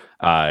station.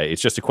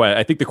 It's just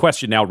I think the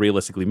question now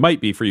realistically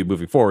might be for you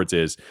moving forwards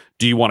is,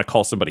 do you want to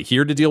call somebody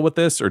here to deal with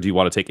this, or do you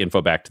want to take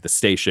info back to the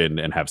station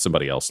and have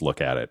somebody else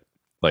look at it?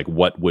 Like,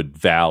 what would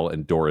Val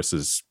and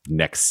Doris's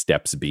next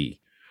steps be?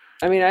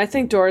 I mean, I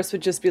think Doris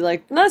would just be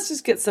like, let's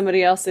just get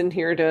somebody else in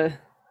here to...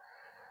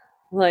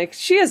 Like,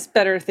 she has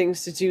better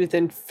things to do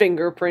than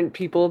fingerprint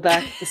people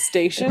back at the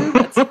station.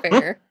 That's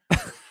fair.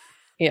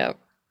 Yeah.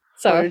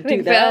 So I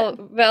think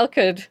Val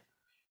could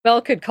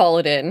call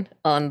it in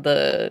on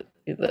the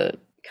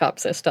cop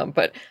system,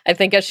 but I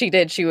think as she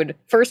did, she would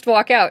first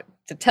walk out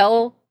to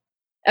tell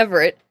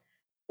Everett,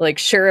 like,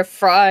 Sheriff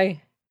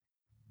Fry,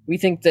 we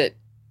think that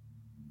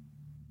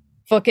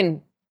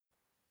fucking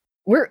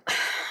where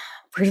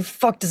the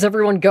fuck does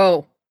everyone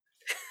go?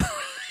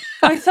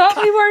 I thought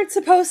we weren't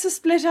supposed to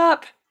split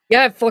up.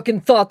 Yeah, I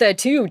fucking thought that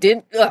too,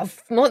 didn't...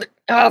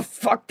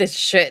 fuck this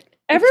shit.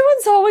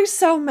 Everyone's always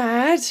so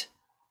mad.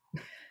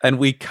 And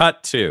we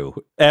cut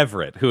to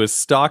Everett, who is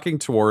stalking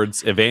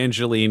towards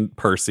Evangeline,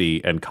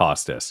 Percy, and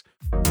Costas.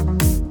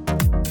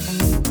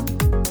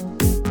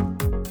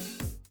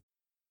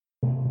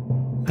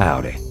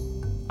 Howdy,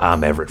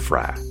 I'm Everett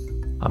Fry.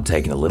 I'm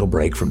taking a little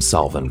break from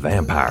solving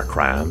vampire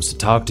crimes to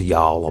talk to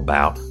y'all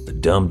about the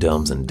Dum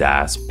Dums and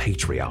Dice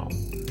Patreon.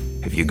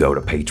 If you go to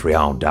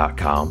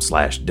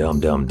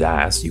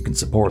patreon.com/dumdumdice, you can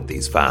support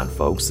these fine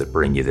folks that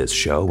bring you this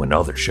show and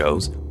other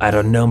shows at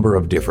a number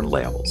of different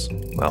levels.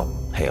 Well,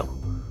 hell,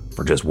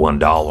 for just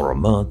 $1 a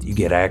month, you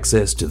get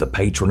access to the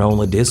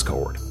patron-only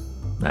Discord.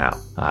 Now,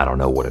 I don't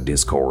know what a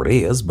Discord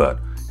is, but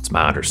it's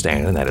my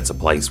understanding that it's a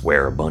place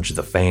where a bunch of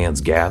the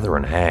fans gather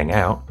and hang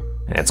out,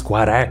 and it's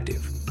quite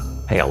active.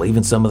 Hell,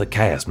 even some of the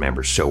cast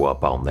members show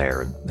up on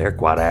there, and they're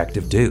quite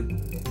active too.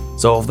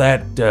 So if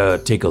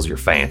that tickles your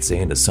fancy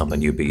and is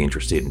something you'd be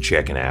interested in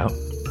checking out,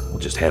 well,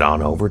 just head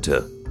on over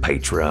to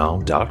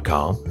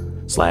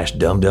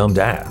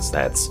patreon.com/dumdumdice.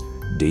 That's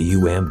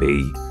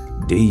DUMBDICE.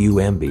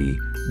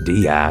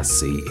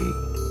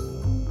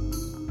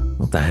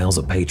 What the hell's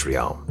a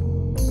Patreon?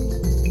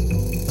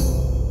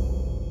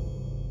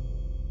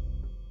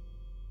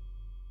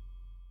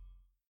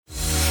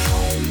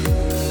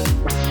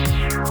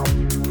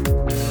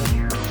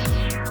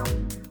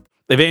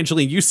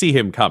 Evangeline, you see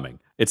him coming.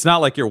 It's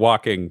not like you're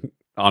walking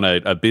on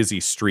a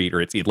busy street,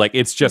 or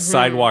it's just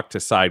sidewalk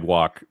to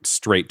sidewalk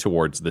straight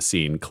towards the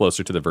scene,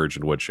 closer to the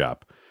Virgin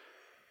Woodshop.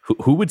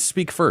 Who would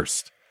speak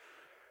first?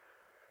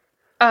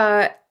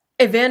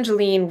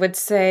 Evangeline would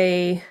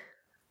say,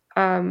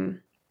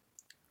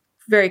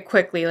 very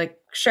quickly, like,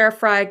 Sheriff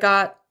Fry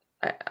got,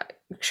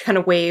 she kind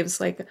of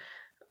waves, like,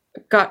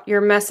 got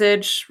your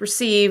message,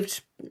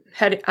 received,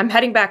 I'm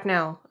heading back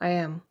now. I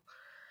am.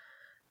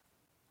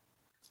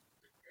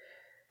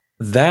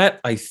 That,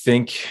 I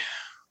think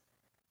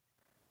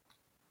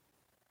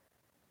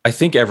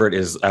Everett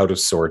is out of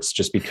sorts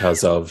just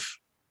because of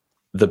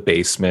the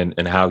basement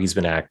and how he's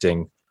been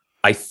acting.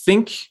 I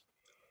think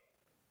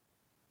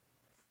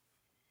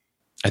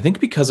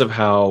because of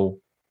how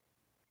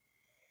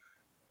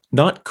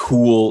not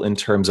cool in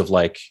terms of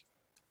like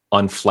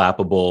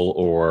unflappable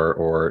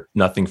or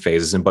nothing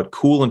phases him, but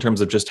cool in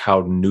terms of just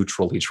how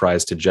neutral he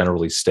tries to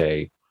generally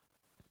stay.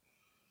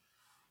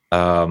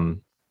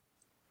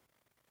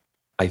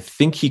 I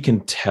think he can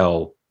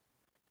tell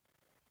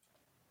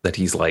that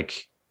he's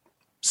like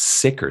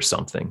sick or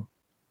something.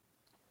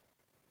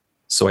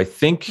 So I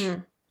think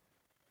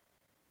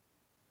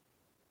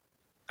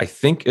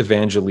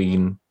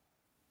Evangeline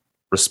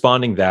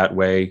responding that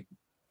way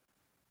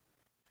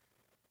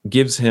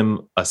gives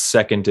him a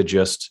second to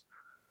just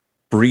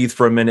breathe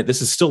for a minute.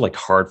 This is still like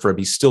hard for him.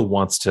 He still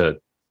wants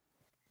to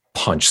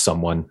punch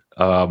someone.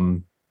 But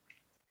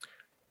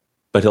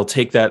he'll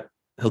take a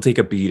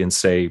beat and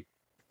say,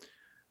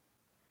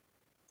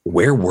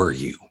 "Where were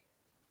you?"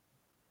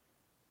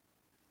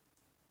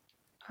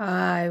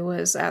 I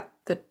was at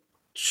the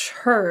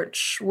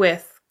church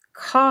with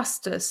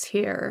Costas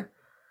here.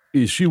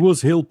 She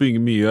was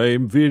helping me. I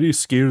am very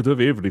scared of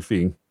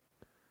everything.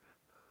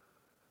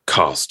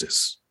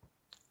 Costas.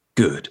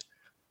 Good.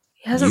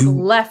 He hasn't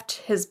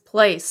left his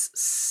place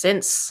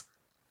since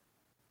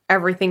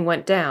everything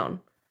went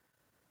down.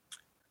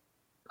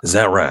 Is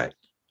that right?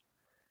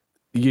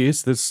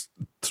 Yes, that's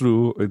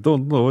true. I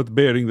don't know what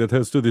bearing that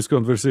has to this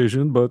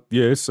conversation, but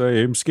yes, I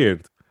am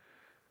scared.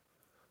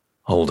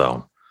 Hold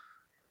on.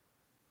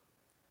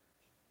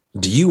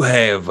 Do you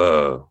have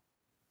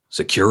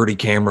security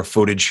camera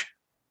footage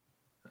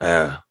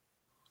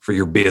for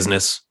your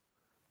business?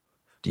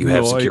 Do you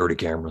have No, security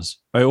cameras?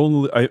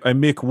 I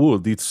make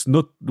wood. It's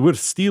not we're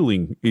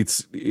stealing.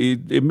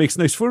 It makes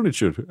nice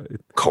furniture.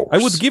 Of course. I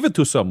would give it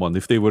to someone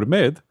if they were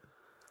mad.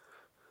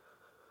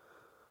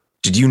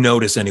 Did you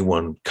notice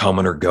anyone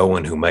coming or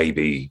going who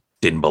maybe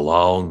didn't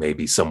belong?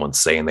 Maybe someone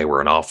saying they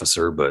were an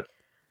officer but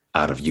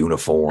out of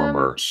uniform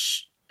or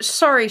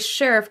Sorry,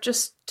 Sheriff,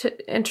 just to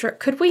interrupt.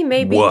 Could we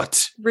maybe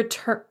what?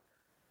 return?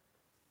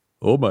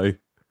 Oh my.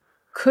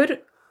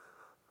 Could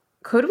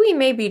we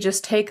maybe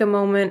just take a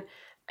moment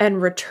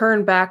and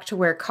return back to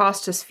where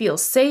Costas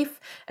feels safe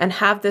and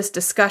have this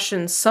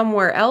discussion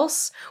somewhere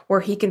else where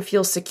he can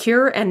feel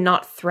secure and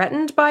not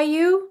threatened by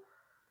you?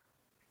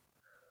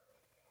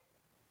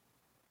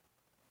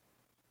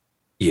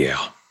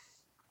 Yeah.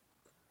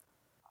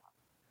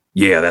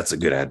 Yeah, that's a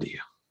good idea.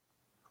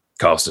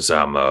 Costas,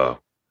 I'm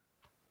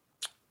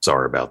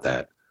sorry about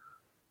that.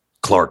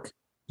 Clark,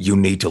 you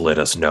need to let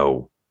us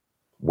know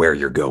where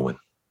you're going.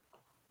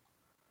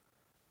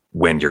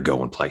 When you're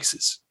going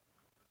places.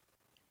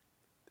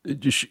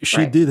 She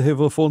Right. did have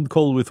a phone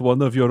call with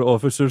one of your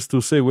officers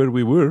to say where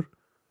we were.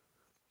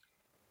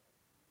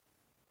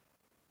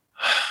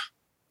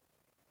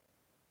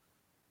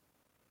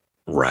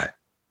 Right.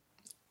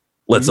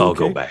 Let's you all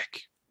go okay?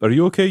 back. Are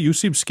you okay? You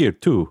seem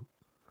scared too.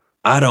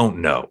 I don't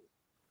know,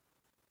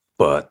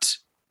 but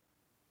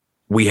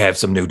we have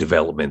some new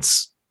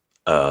developments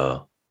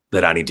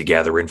that I need to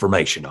gather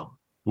information on.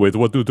 Wait,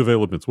 what new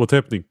developments? What's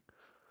happening?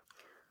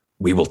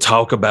 We will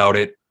talk about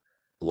it,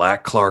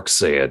 like Clark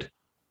said,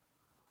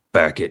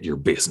 back at your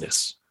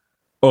business.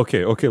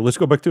 Okay, let's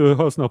go back to the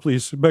house now,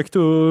 please. Back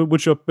to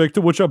woodshop, back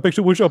to woodshop, back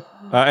to woodshop.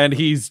 And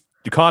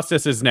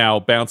Costas is now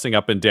bouncing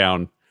up and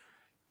down,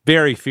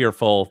 very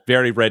fearful,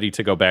 very ready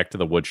to go back to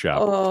the wood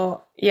shop.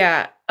 Oh,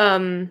 yeah.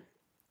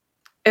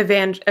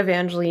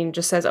 Evangeline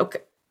just says, okay.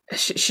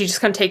 She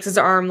just kind of takes his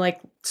arm, like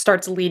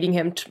starts leading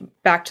him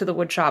back to the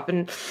wood shop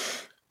and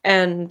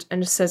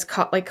just says,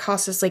 like,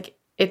 Costas, like,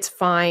 it's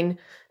fine.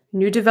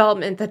 New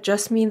development, that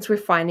just means we're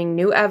finding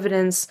new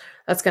evidence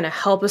that's going to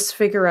help us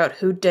figure out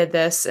who did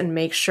this and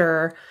make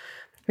sure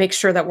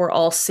that we're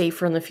all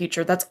safer in the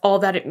future. That's all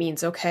that it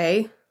means,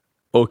 okay?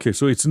 Okay,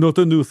 so it's not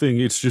a new thing,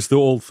 it's just the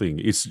old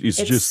thing. It's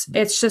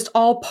just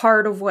all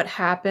part of what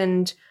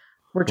happened.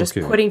 We're just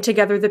Okay. putting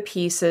together the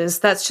pieces.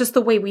 That's just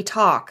the way we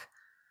talk.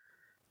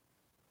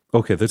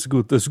 okay, that's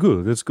good.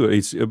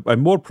 It's I'm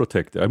more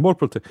protected.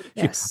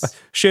 Yes.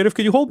 Sheriff,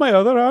 can you hold my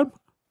other arm?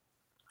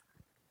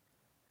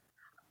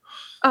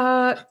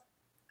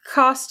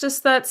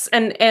 Costas, that's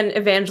and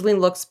Evangeline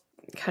looks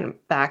kind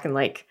of back and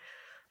like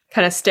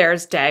kind of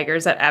stares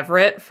daggers at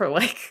Everett for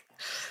like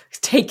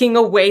taking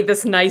away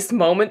this nice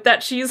moment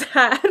that she's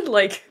had.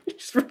 Like,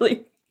 she's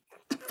really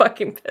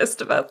fucking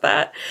pissed about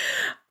that.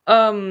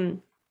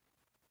 And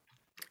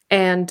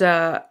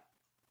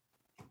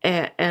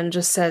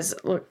just says,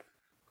 "Look,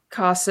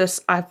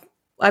 Costas,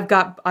 I've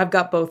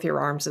got both your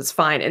arms. It's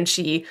fine." And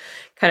she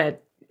kind of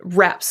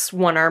wraps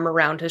one arm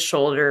around his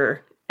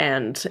shoulder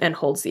and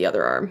holds the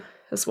other arm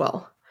as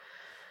well.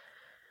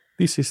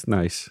 This is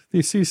nice.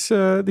 This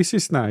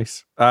is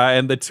nice.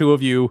 And the two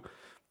of you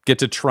get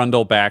to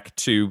trundle back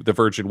to the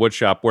Virgin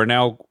Woodshop, where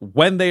now,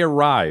 when they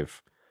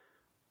arrive,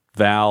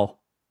 Val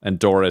and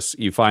Doris,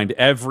 you find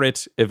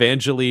Everett,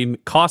 Evangeline,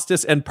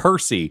 Costas, and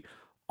Percy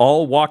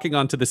all walking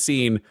onto the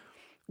scene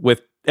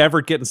with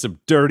Everett getting some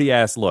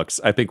dirty-ass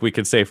looks. I think we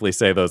can safely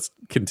say those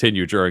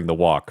continue during the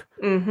walk.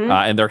 Mm-hmm.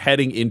 And they're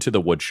heading into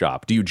the wood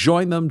shop. Do you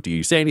join them? Do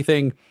you say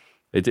anything?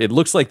 It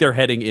looks like they're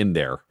heading in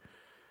there.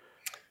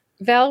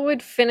 Val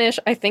would finish.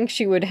 I think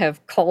she would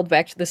have called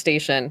back to the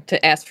station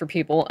to ask for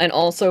people and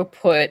also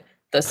put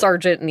the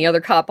sergeant and the other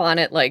cop on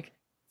it, like,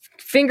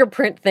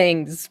 fingerprint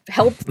things,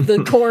 help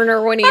the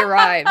coroner when he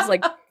arrives,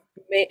 like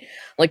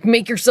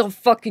make yourself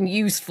fucking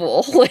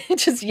useful.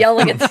 Just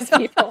yelling at these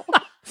people.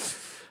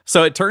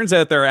 So it turns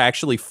out there are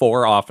actually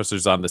 4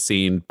 officers on the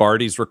scene.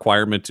 Barty's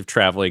requirement of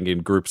traveling in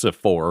groups of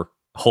 4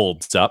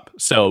 holds up.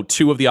 So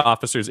 2 of the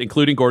officers,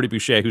 including Gordy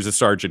Boucher, who's a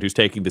sergeant who's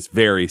taking this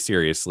very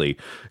seriously,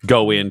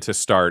 go in to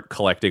start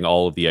collecting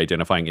all of the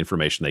identifying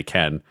information they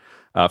can.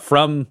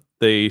 From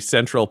the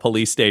central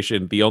police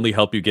station, the only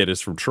help you get is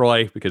from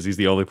Troy, because he's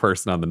the only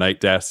person on the night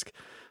desk.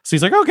 So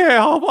he's like, okay,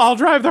 I'll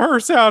drive the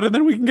hearse out, and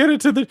then we can get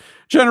it to the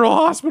general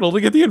hospital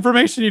to get the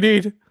information you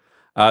need.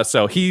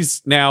 So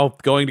he's now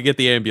going to get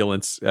the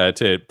ambulance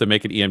to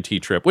make an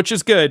EMT trip, which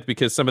is good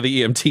because some of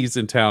the EMTs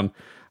in town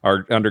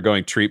are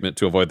undergoing treatment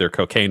to avoid their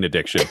cocaine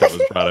addiction that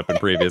was brought up in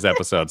previous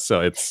episodes. So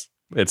it's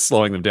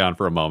slowing them down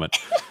for a moment.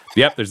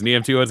 Yep, there's an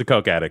EMT who has a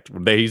coke addict.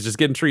 He's just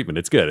getting treatment.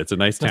 It's good. It's a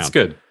nice town. That's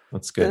good.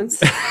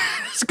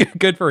 It's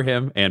good for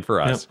him and for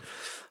us. Yep.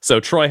 So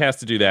Troy has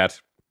to do that.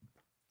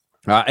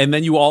 And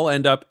then you all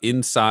end up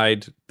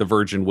inside the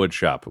Virgin Wood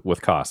Shop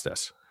with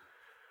Costas.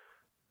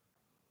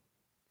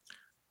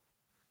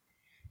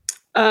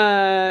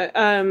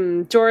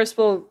 Doris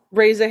will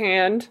raise a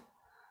hand,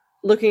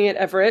 looking at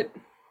Everett.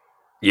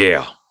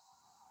 Yeah.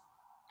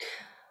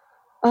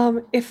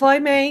 If I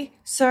may,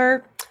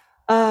 sir,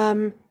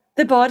 the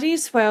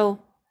bodies,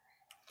 well,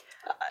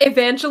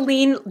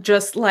 Evangeline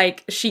just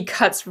like she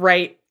cuts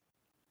right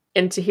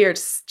into here.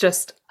 It's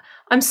just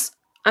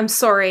I'm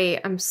sorry,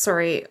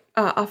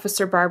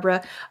 Officer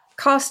Barbara.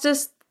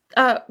 Costas,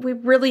 we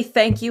really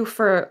thank you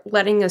for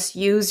letting us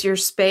use your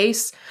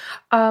space.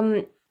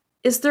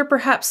 Is there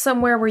perhaps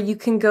somewhere where you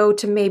can go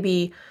to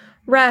maybe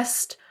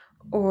rest,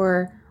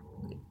 or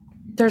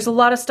there's a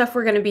lot of stuff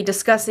we're going to be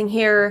discussing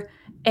here,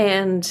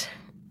 and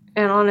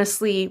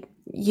honestly,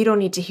 you don't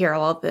need to hear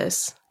all of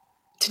this.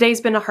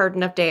 Today's been a hard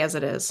enough day as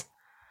it is.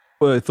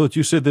 Well, I thought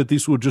you said that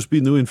this would just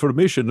be new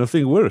information,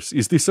 nothing worse.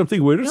 Is this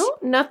something worse?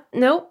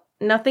 No,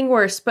 nothing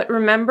worse. But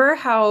remember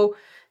how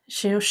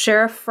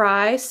Sheriff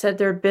Fry said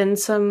there had been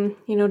some,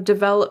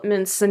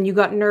 developments and you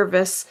got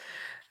nervous.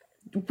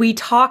 We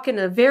talk in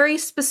a very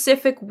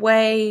specific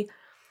way,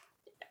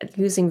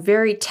 using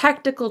very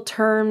technical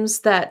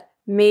terms that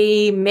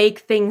may make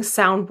things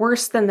sound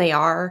worse than they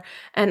are.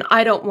 And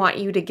I don't want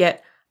you to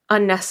get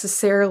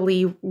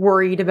unnecessarily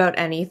worried about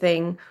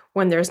anything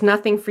when there's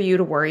nothing for you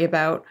to worry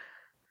about.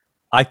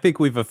 I think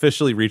we've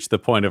officially reached the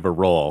point of a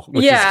roll,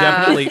 which is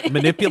definitely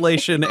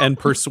manipulation and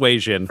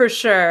persuasion. For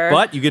sure.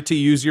 But you get to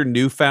use your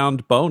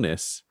newfound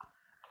bonus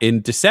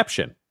in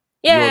deception.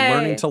 Yay. You're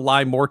learning to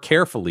lie more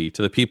carefully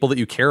to the people that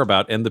you care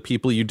about and the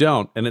people you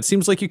don't. And it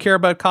seems like you care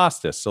about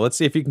Costas. So let's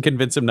see if you can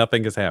convince him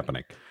nothing is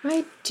happening.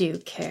 I do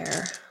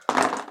care.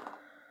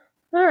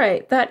 All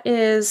right, that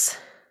is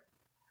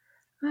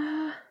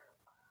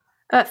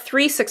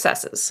 3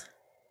 successes.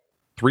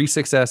 3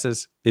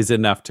 successes is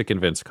enough to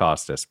convince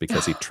Costas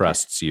because he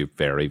trusts you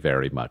very,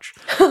 very much.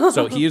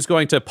 So he is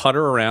going to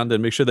putter around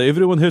and make sure that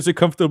everyone has a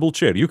comfortable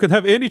chair. You can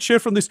have any chair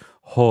from this.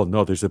 Oh,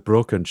 no, there's a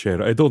broken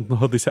chair. I don't know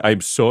how this. I'm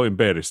so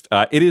embarrassed.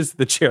 It is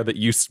the chair that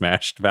you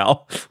smashed,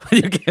 Val,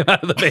 when you came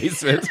out of the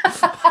basement,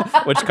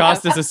 which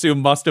Costas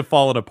assumed must have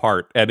fallen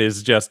apart and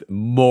is just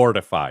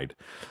mortified.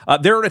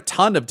 There are a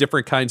ton of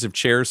different kinds of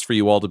chairs for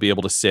you all to be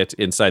able to sit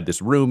inside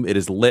this room. It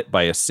is lit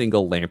by a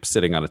single lamp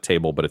sitting on a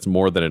table, but it's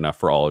more than enough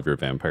for all of your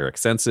vampiric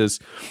senses.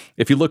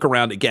 If you look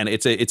around, again,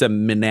 it's a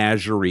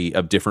menagerie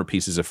of different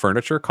pieces of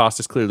furniture.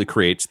 Costas clearly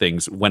creates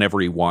things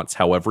whenever he wants,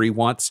 however he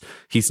wants.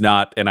 He's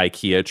not an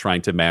IKEA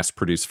trying to mass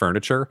produce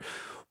furniture.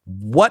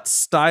 What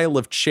style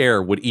of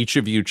chair would each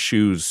of you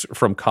choose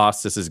from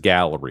Costas's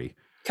gallery?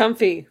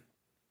 Comfy.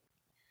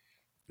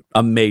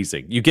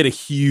 Amazing. You get a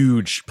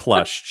huge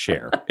plush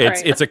chair.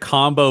 It's a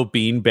combo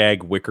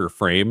beanbag wicker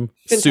frame.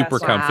 Fantastic. Super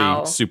comfy,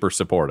 Wow. super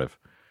supportive.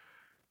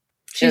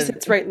 She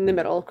sits right in the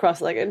middle,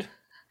 cross-legged.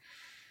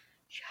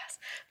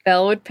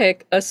 Val would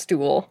pick a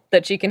stool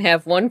that she can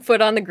have 1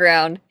 foot on the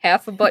ground,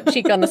 half a butt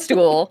cheek on the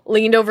stool,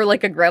 leaned over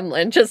like a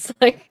gremlin, just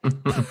like...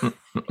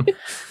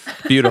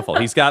 Beautiful.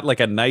 He's got like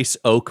a nice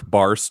oak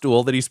bar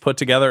stool that he's put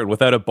together, and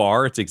without a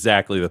bar, it's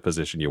exactly the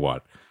position you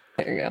want.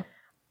 There you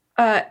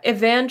go.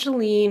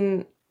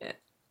 Evangeline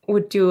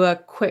would do a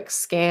quick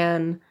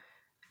scan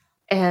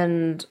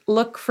and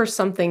look for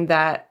something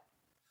that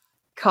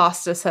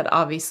Costas had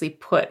obviously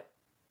put,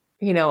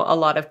 a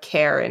lot of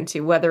care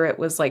into, whether it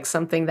was like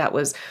something that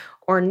was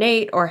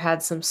ornate or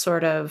had some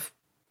sort of,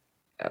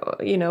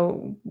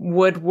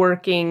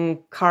 woodworking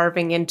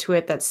carving into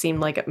it that seemed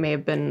like it may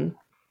have been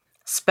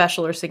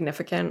special or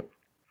significant.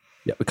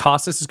 Yeah,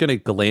 Costas is going to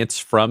glance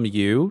from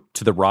you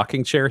to the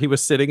rocking chair he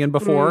was sitting in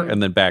before,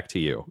 and then back to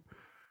you.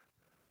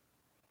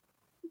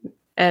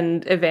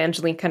 And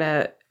Evangeline kind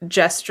of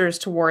gestures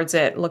towards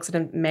it, looks at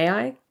him, may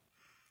I?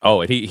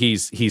 Oh, and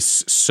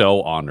he's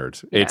so honored.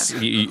 Yeah.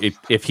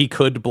 If he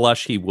could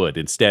blush, he would.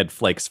 Instead,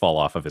 flakes fall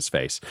off of his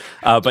face.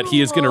 But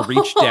he is going to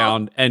reach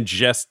down and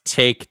just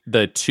take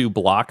the 2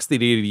 blocks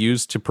that he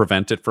used to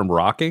prevent it from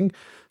rocking,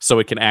 so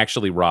it can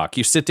actually rock.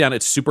 You sit down;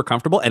 it's super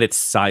comfortable and it's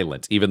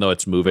silent, even though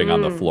it's moving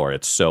on the floor.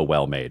 It's so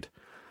well made.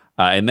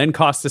 And then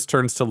Costas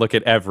turns to look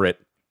at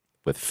Everett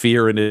with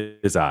fear in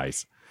his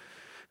eyes.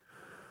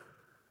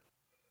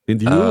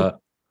 And you?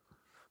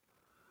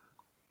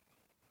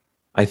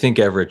 I think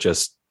Everett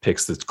just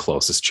picks the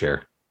closest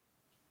chair.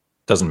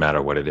 Doesn't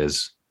matter what it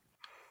is.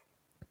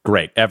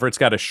 Great. Everett's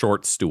got a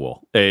short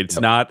stool. It's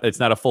not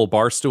a full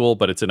bar stool,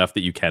 but it's enough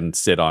that you can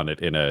sit on it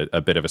in a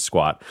bit of a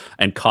squat.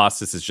 And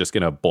Costas is just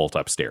going to bolt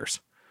upstairs.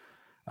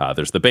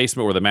 There's the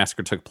basement where the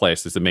massacre took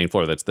place. There's the main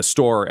floor that's the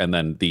store. And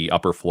then the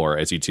upper floor,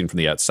 as you'd seen from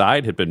the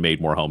outside, had been made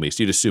more homey.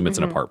 So you'd assume it's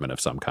an apartment of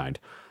some kind.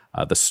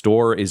 The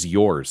store is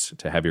yours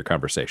to have your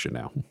conversation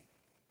now.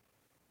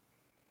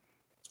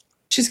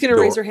 She's going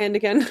to raise her hand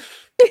again.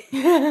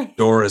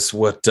 Doris,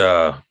 what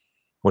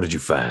did you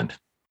find?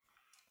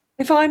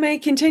 If I may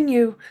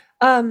continue,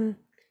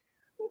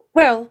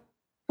 well,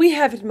 we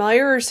have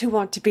admirers who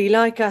want to be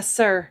like us,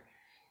 sir.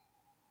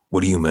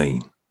 What do you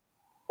mean?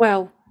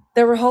 Well,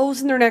 there were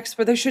holes in their necks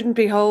where there shouldn't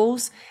be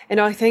holes,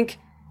 and I think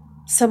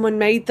someone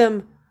made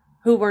them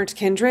who weren't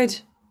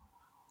kindred.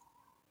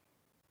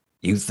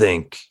 You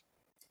think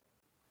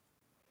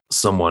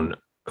someone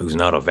who's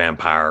not a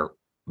vampire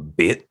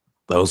bit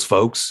those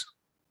folks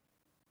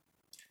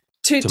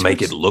to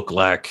make it look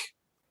like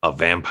a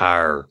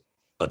vampire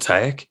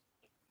attack?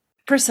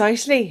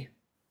 Precisely.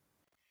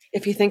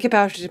 If you think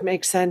about it, it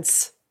makes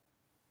sense.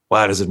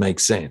 Why does it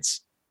make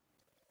sense?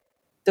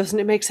 Doesn't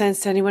it make sense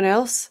to anyone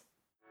else?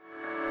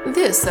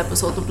 This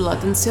episode of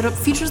Blood and Syrup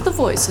features the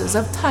voices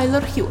of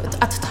Tyler Hewitt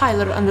at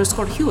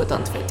Tyler_Hewitt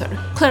on Twitter,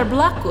 Claire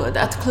Blackwood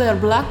at Claire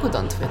Blackwood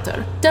on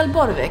Twitter, Del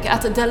Borvik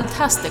at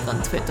Deltastic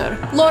on Twitter,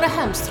 Laura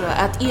Hamstra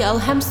at EL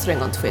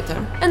Hamstring on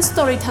Twitter, and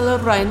storyteller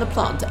Ryan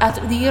LaPlante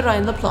at the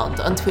Ryan LaPlante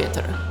on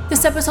Twitter.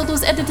 This episode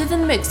was edited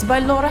and mixed by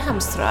Laura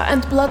Hamstra,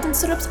 and Blood and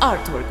Syrup's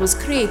artwork was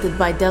created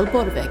by Del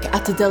Borvik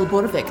at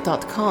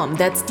delborvik.com.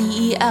 That's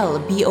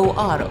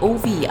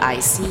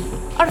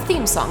DELBOROVIC. Our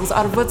theme songs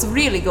are What's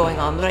Really Going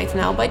On Right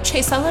Now by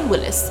Chase Allen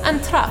Willis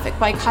and Traffic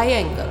by Kai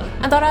Engel,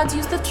 and our ads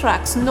use the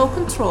tracks No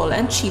Control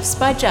and Chiefs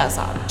by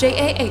Jazzar,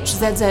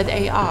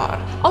 JAHZZAR.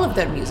 All of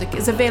their music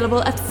is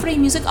available at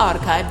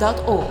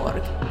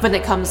freemusicarchive.org. When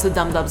it comes to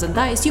Dum Dums and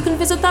Dice, you can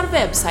visit our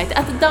website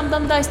at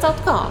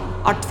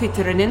dumdumdice.com, our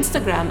Twitter and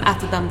Instagram at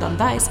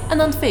dumdumdice,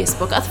 and on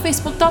Facebook at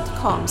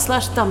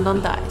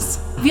facebook.com/dumdumdice.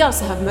 We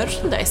also have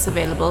merchandise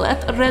available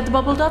at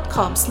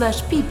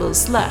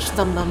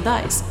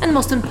redbubble.com/people/dumdumdice. And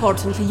most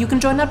importantly, you can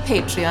join our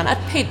Patreon at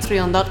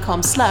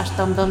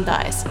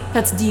patreon.com/dumdumdice.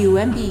 That's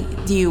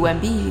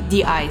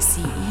DUMBDICE.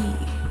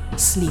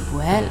 Sleep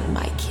well,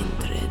 my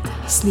kindred.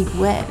 Sleep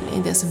well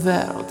in this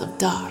world of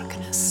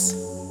darkness.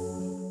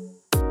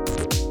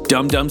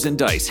 Dum Dums and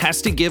Dice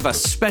has to give a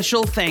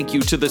special thank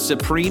you to the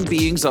supreme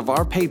beings of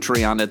our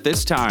Patreon at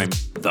this time.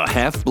 The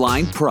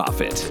Half-Blind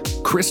Prophet,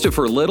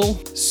 Christopher Little,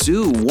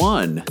 Sue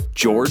One,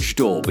 George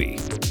Dolby,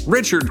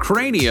 Richard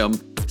Cranium,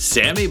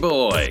 Sammy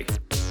Boy,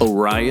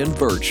 Orion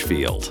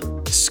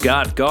Birchfield,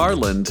 Scott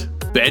Garland,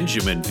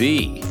 Benjamin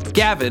V,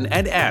 Gavin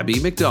and Abby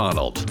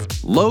McDonald,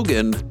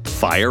 Logan,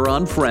 Fire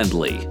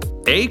Unfriendly,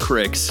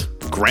 Acrix,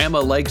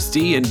 Grandma Likes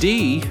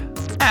D&D,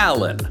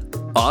 Alan,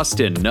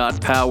 Austin Nut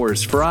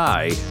Powers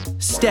Fry,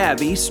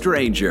 Stabby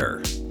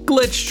Stranger,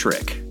 Glitch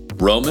Trick,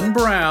 Roman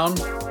Brown,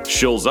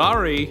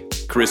 Shulzari,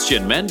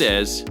 Christian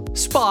Mendez,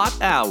 Spot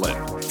Allen,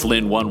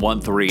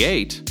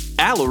 Flynn1138,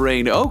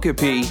 Alarain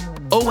Okapi,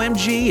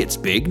 OMG It's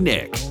Big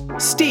Nick,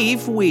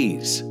 Steve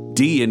Weeze,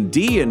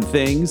 D&D and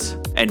Things,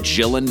 and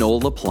Jill and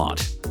Noel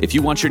LaPlante. If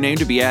you want your name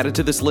to be added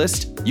to this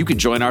list, you can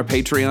join our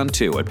Patreon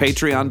too at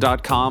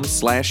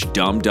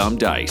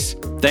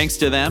patreon.com/dumdumdice. Thanks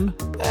to them,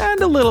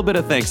 and a little bit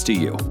of thanks to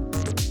you.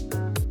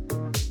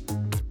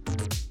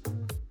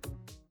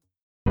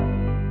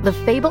 The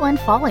Fable and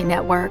Folly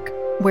Network,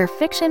 where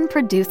fiction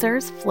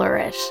producers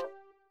flourish.